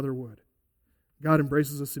loving father would, God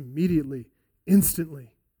embraces us immediately,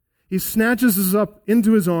 instantly. He snatches us up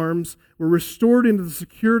into His arms. We're restored into the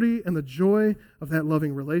security and the joy of that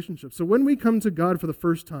loving relationship. So when we come to God for the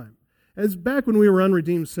first time, as back when we were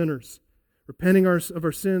unredeemed sinners, repenting of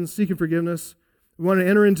our sins, seeking forgiveness, we want to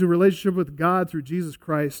enter into a relationship with God through Jesus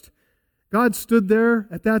Christ. God stood there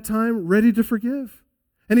at that time ready to forgive.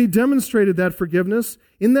 And He demonstrated that forgiveness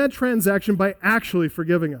in that transaction by actually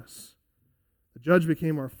forgiving us. The judge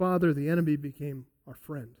became our father, the enemy became our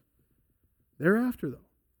friend. Thereafter, though,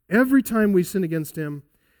 every time we sin against Him,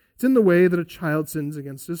 it's in the way that a child sins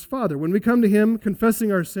against his father. When we come to Him,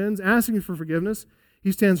 confessing our sins, asking for forgiveness,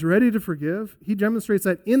 He stands ready to forgive. He demonstrates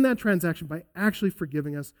that in that transaction by actually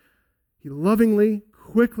forgiving us. He lovingly,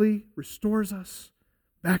 quickly restores us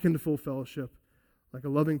back into full fellowship like a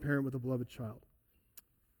loving parent with a beloved child.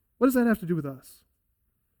 What does that have to do with us?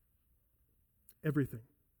 Everything.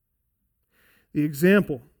 The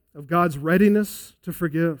example of God's readiness to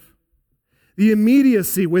forgive, the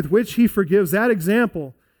immediacy with which He forgives, that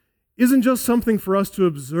example isn't just something for us to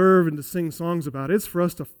observe and to sing songs about. It's for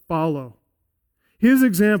us to follow. His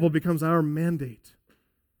example becomes our mandate.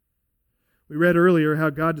 We read earlier how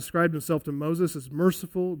God described Himself to Moses as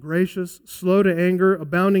merciful, gracious, slow to anger,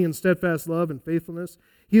 abounding in steadfast love and faithfulness.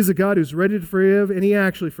 He is a God who's ready to forgive, and He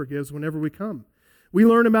actually forgives whenever we come. We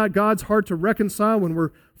learn about God's heart to reconcile when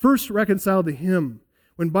we're first reconciled to Him.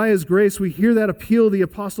 When by His grace we hear that appeal of the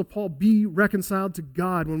Apostle Paul, be reconciled to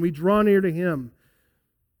God. When we draw near to Him,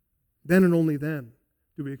 then and only then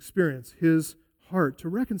do we experience His heart to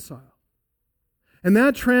reconcile. And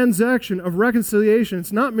that transaction of reconciliation,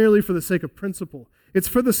 it's not merely for the sake of principle. It's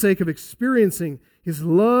for the sake of experiencing His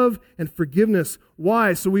love and forgiveness.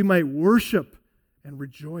 Why? So we might worship and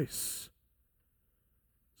rejoice.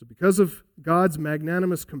 So because of God's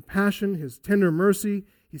magnanimous compassion, His tender mercy,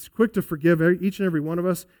 He's quick to forgive each and every one of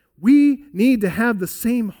us. We need to have the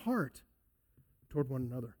same heart toward one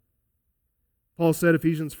another. Paul said,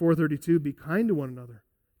 Ephesians 4:32, be kind to one another,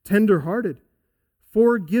 tender-hearted,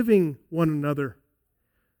 forgiving one another.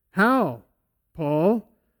 How, Paul?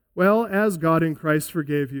 Well, as God in Christ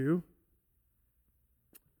forgave you.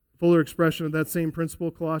 Fuller expression of that same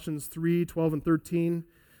principle, Colossians 3:12 and 13.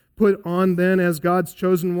 Put on then as God's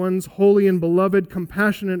chosen ones, holy and beloved,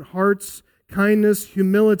 compassionate hearts, kindness,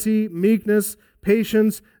 humility, meekness,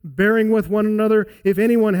 patience, bearing with one another. If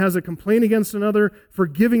anyone has a complaint against another,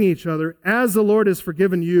 forgiving each other. As the Lord has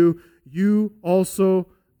forgiven you, you also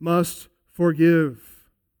must forgive.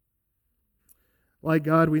 Like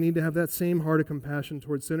God, we need to have that same heart of compassion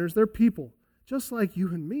towards sinners. They're people, just like you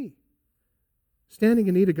and me, standing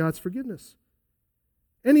in need of God's forgiveness.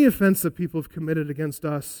 Any offense that people have committed against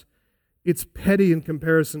us, it's petty in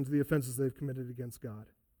comparison to the offenses they've committed against God.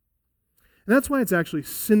 And that's why it's actually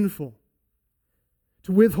sinful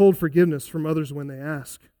to withhold forgiveness from others when they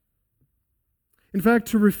ask. In fact,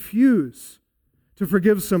 to refuse to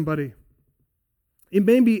forgive somebody, it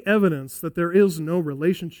may be evidence that there is no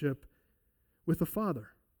relationship with the Father.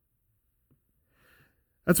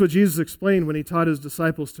 That's what Jesus explained when He taught His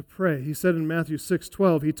disciples to pray. He said in Matthew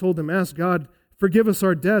 6:12, He told them, ask God, forgive us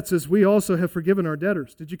our debts as we also have forgiven our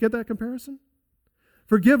debtors. Did you get that comparison?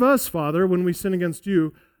 Forgive us, Father, when we sin against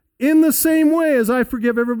you, in the same way as I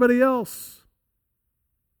forgive everybody else.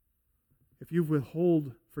 If you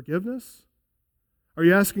withhold forgiveness, are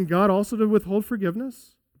you asking God also to withhold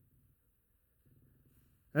forgiveness?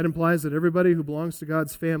 That implies that everybody who belongs to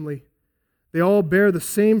God's family, they all bear the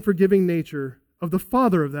same forgiving nature of the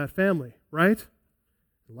father of that family, right?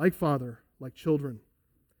 Like father, like children.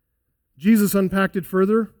 Jesus unpacked it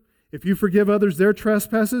further. If you forgive others their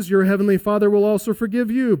trespasses, your heavenly Father will also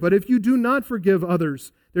forgive you. But if you do not forgive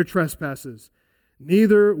others their trespasses,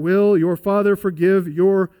 neither will your Father forgive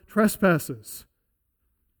your trespasses.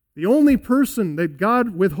 The only person that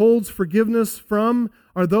God withholds forgiveness from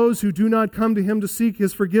are those who do not come to Him to seek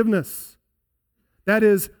His forgiveness. That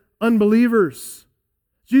is, unbelievers.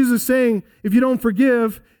 Jesus is saying, if you don't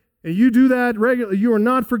forgive, and you do that regularly, you are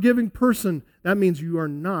not a forgiving person. That means you are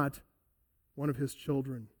not one of His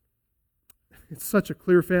children. It's such a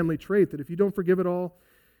clear family trait that if you don't forgive at all,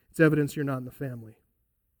 it's evidence you're not in the family.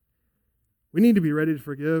 We need to be ready to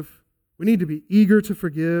forgive. We need to be eager to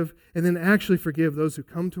forgive, and then actually forgive those who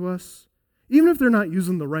come to us, even if they're not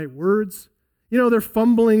using the right words. You know, they're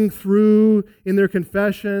fumbling through in their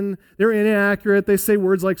confession. They're inaccurate. They say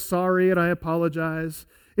words like sorry and I apologize.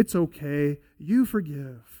 It's okay. You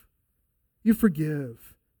forgive. You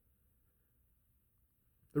forgive.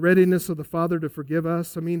 The readiness of the Father to forgive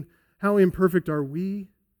us. I mean, how imperfect are we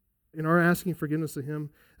in our asking forgiveness of Him?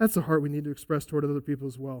 That's the heart we need to express toward other people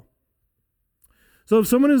as well. So if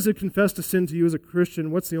someone has confessed a sin to you as a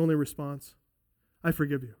Christian, what's the only response? I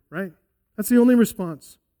forgive you, right? That's the only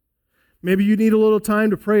response. Maybe you need a little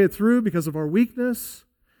time to pray it through because of our weakness.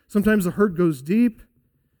 Sometimes the hurt goes deep.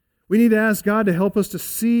 We need to ask God to help us to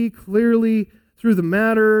see clearly through the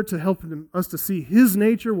matter, to help us to see His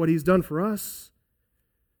nature, what He's done for us.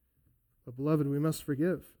 But beloved, we must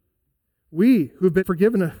forgive. We who have been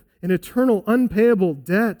forgiven an eternal, unpayable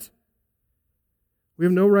debt, we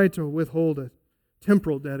have no right to withhold a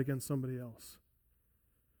temporal debt against somebody else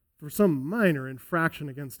for some minor infraction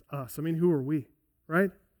against us. I mean, who are we,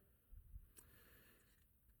 right?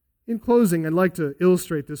 In closing, I'd like to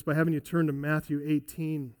illustrate this by having you turn to Matthew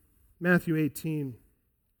 18. Matthew 18.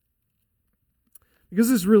 Because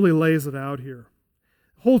this really lays it out here.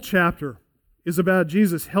 The whole chapter is about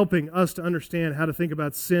Jesus helping us to understand how to think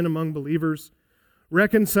about sin among believers,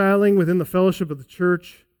 reconciling within the fellowship of the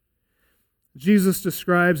church, Jesus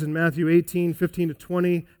describes in Matthew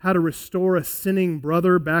 18:15-20 how to restore a sinning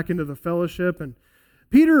brother back into the fellowship. And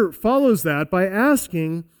Peter follows that by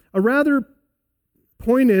asking a rather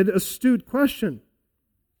pointed, astute question.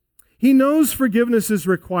 He knows forgiveness is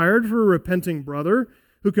required for a repenting brother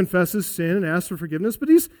who confesses sin and asks for forgiveness, but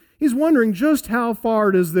he's wondering just how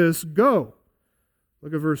far does this go?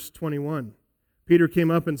 Look at verse 21. Peter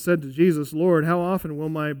came up and said to Jesus, "Lord, how often will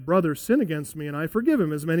my brother sin against me and I forgive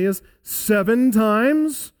him? As many as 7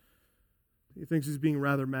 times?" He thinks he's being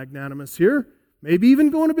rather magnanimous here. Maybe even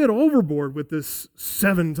going a bit overboard with this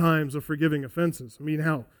 7 times of forgiving offenses. I mean,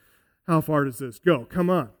 how far does this go? Come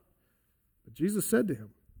on. But Jesus said to him,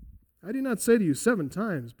 "I do not say to you 7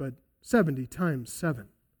 times, but 70 times 7.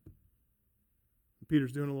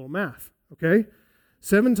 Peter's doing a little math, okay?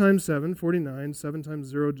 7 times 7, 49. 7 times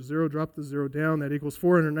 0, 0, drop the 0 down. That equals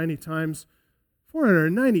 490 times.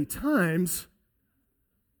 490 times?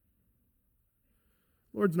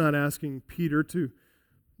 Lord's not asking Peter to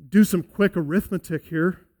do some quick arithmetic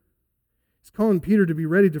here. He's calling Peter to be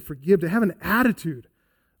ready to forgive, to have an attitude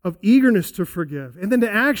of eagerness to forgive, and then to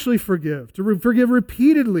actually forgive, to forgive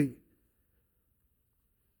repeatedly.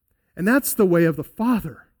 And that's the way of the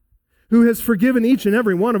Father, who has forgiven each and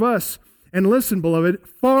every one of us. And listen, beloved,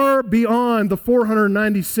 far beyond the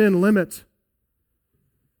 490 sin limit.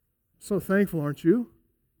 So thankful, aren't you?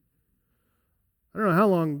 I don't know how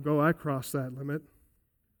long ago I crossed that limit.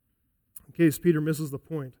 In case Peter misses the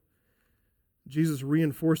point, Jesus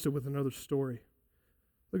reinforced it with another story.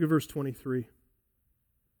 Look at verse 23.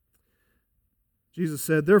 Jesus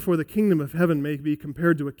said, "Therefore the kingdom of heaven may be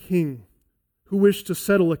compared to a king who wished to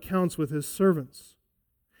settle accounts with his servants.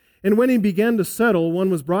 And when he began to settle, one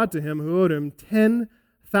was brought to him who owed him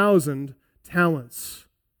 10,000 talents."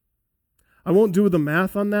 I won't do the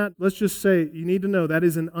math on that. Let's just say you need to know that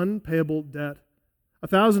is an unpayable debt.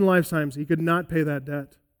 1,000 lifetimes, he could not pay that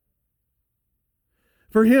debt.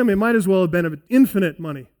 For him, it might as well have been of infinite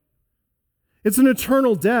money. It's an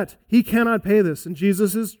eternal debt. He cannot pay this. And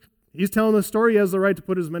he's telling the story. He has the right to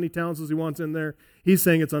put as many talents as he wants in there. He's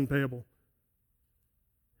saying it's unpayable.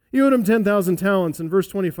 He owed him 10,000 talents. In verse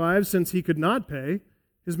 25, since he could not pay,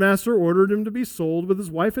 his master ordered him to be sold with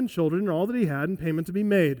his wife and children and all that he had, and payment to be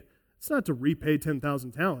made. It's not to repay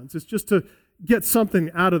 10,000 talents. It's just to get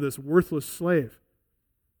something out of this worthless slave.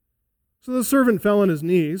 So the servant fell on his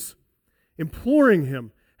knees, imploring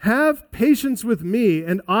him, "Have patience with me,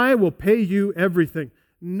 and I will pay you everything."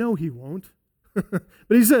 No, he won't. But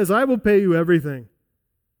he says, "I will pay you everything."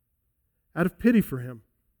 Out of pity for him.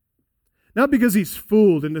 Not because he's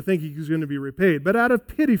fooled into thinking he's going to be repaid, but out of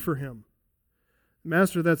pity for him. The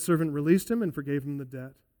master of that servant released him and forgave him the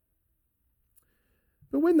debt.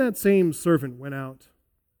 But when that same servant went out,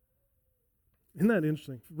 isn't that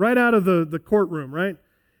interesting? Right out of the courtroom, right?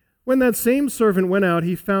 When that same servant went out,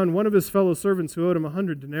 he found one of his fellow servants who owed him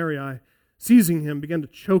 100 denarii. Seizing him, began to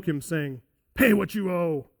choke him, saying, "Pay what you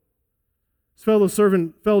owe." His fellow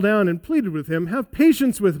servant fell down and pleaded with him, "Have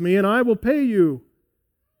patience with me, and I will pay you."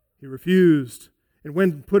 He refused and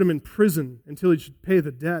went and put him in prison until he should pay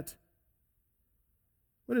the debt.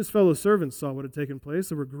 When his fellow servants saw what had taken place,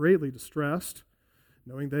 they were greatly distressed,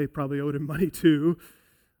 knowing they probably owed him money too.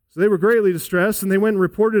 So they were greatly distressed, and they went and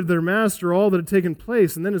reported to their master all that had taken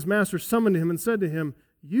place. And then his master summoned him and said to him,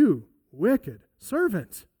 "You wicked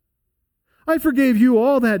servant, I forgave you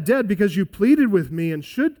all that debt because you pleaded with me, and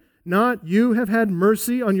should not you have had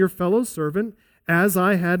mercy on your fellow servant as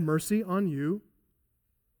I had mercy on you?"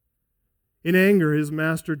 In anger, his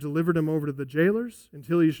master delivered him over to the jailers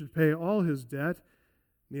until he should pay all his debt.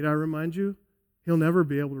 Need I remind you? He'll never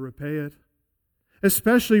be able to repay it,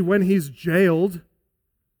 especially when he's jailed.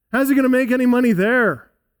 How's he going to make any money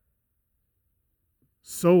there?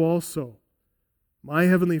 So also, my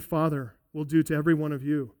heavenly Father will do to every one of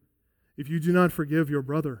you if you do not forgive your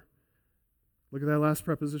brother. Look at that last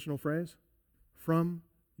prepositional phrase. From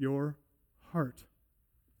your heart.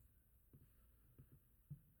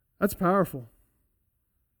 That's powerful.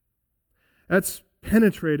 That's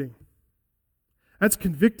penetrating. That's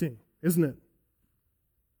convicting, isn't it?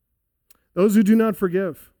 Those who do not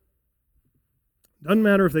forgive. Doesn't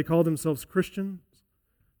matter if they call themselves Christians.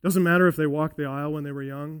 Doesn't matter if they walked the aisle when they were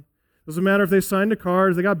young. Doesn't matter if they signed a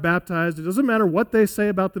card, if they got baptized. It doesn't matter what they say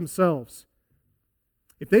about themselves.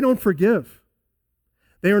 If they don't forgive,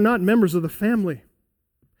 they are not members of the family.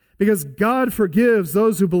 Because God forgives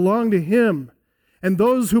those who belong to Him. And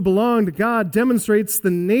those who belong to God demonstrates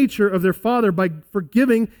the nature of their Father by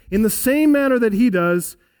forgiving in the same manner that He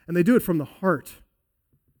does, and they do it from the heart.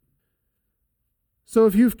 So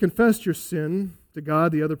if you've confessed your sin to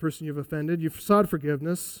God, the other person you've offended, you've sought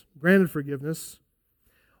forgiveness, granted forgiveness,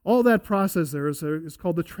 All that process there is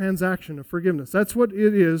called the transaction of forgiveness. That's what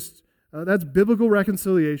it is. That's biblical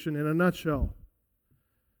reconciliation in a nutshell.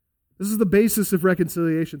 This is the basis of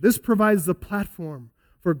reconciliation. This provides the platform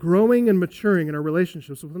for growing and maturing in our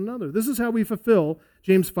relationships with one another. This is how we fulfill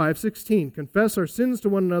James 5:16. Confess our sins to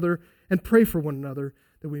one another and pray for one another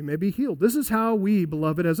that we may be healed. This is how we,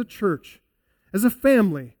 beloved, as a church, as a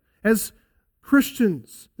family, as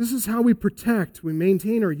Christians, this is how we protect, we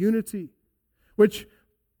maintain our unity, which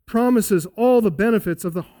promises all the benefits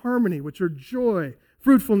of the harmony, which are joy,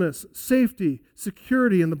 fruitfulness, safety,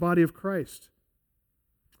 security in the body of Christ.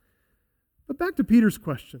 But back to Peter's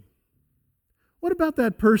question. What about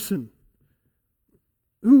that person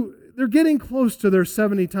who they're getting close to their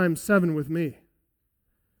 70 times 7 with me?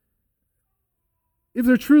 If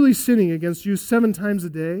they're truly sinning against you 7 times a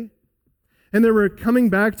day, and they were coming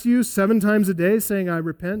back to you 7 times a day saying, I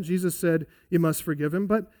repent, Jesus said, you must forgive him.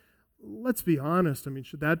 But let's be honest. I mean,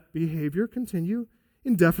 should that behavior continue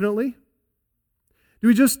indefinitely? Do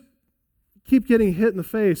we just keep getting hit in the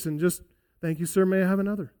face and just, thank you, sir, may I have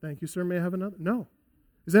another? Thank you, sir, may I have another? No.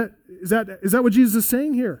 Is that what Jesus is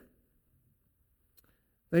saying here?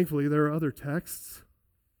 Thankfully, there are other texts,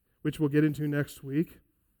 which we'll get into next week.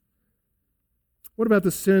 What about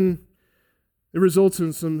the sin that results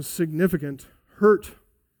in some significant hurt?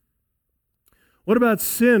 What about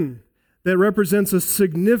sin that represents a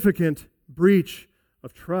significant breach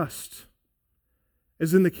of trust?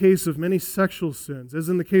 As in the case of many sexual sins, as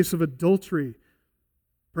in the case of adultery,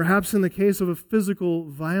 perhaps in the case of a physical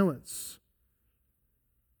violence.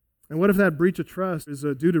 And what if that breach of trust is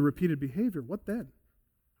due to repeated behavior? What then?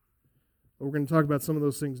 Well, we're going to talk about some of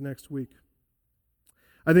those things next week.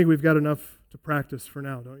 I think we've got enough to practice for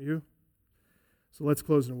now, don't you? So let's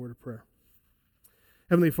close in a word of prayer.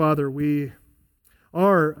 Heavenly Father, we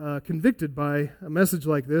are convicted by a message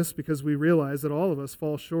like this because we realize that all of us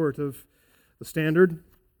fall short of the standard.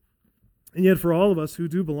 And yet for all of us who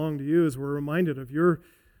do belong to you, as we're reminded of your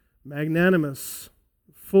magnanimous,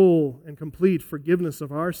 full, and complete forgiveness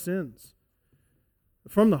of our sins,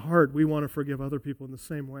 from the heart we want to forgive other people in the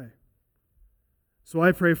same way. So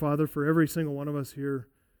I pray, Father, for every single one of us here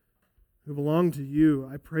who belong to you,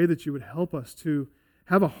 I pray that you would help us to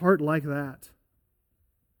have a heart like that.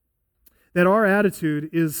 That our attitude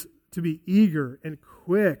is to be eager and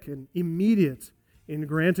quick and immediate in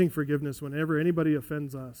granting forgiveness whenever anybody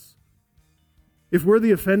offends us. If we're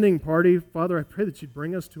the offending party, Father, I pray that you'd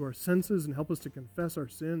bring us to our senses and help us to confess our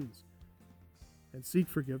sins and seek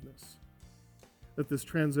forgiveness. That this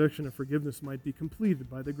transaction of forgiveness might be completed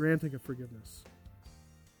by the granting of forgiveness.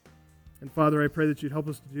 And Father, I pray that you'd help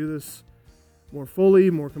us to do this more fully,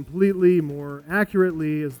 more completely, more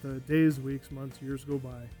accurately as the days, weeks, months, years go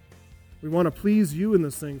by. We want to please you in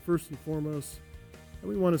this thing first and foremost, and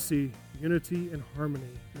we want to see unity and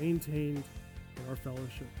harmony maintained in our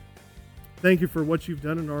fellowship. Thank you for what you've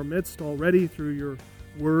done in our midst already through your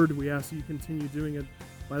word. We ask that you continue doing it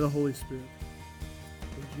by the Holy Spirit.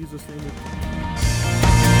 In Jesus' name we pray.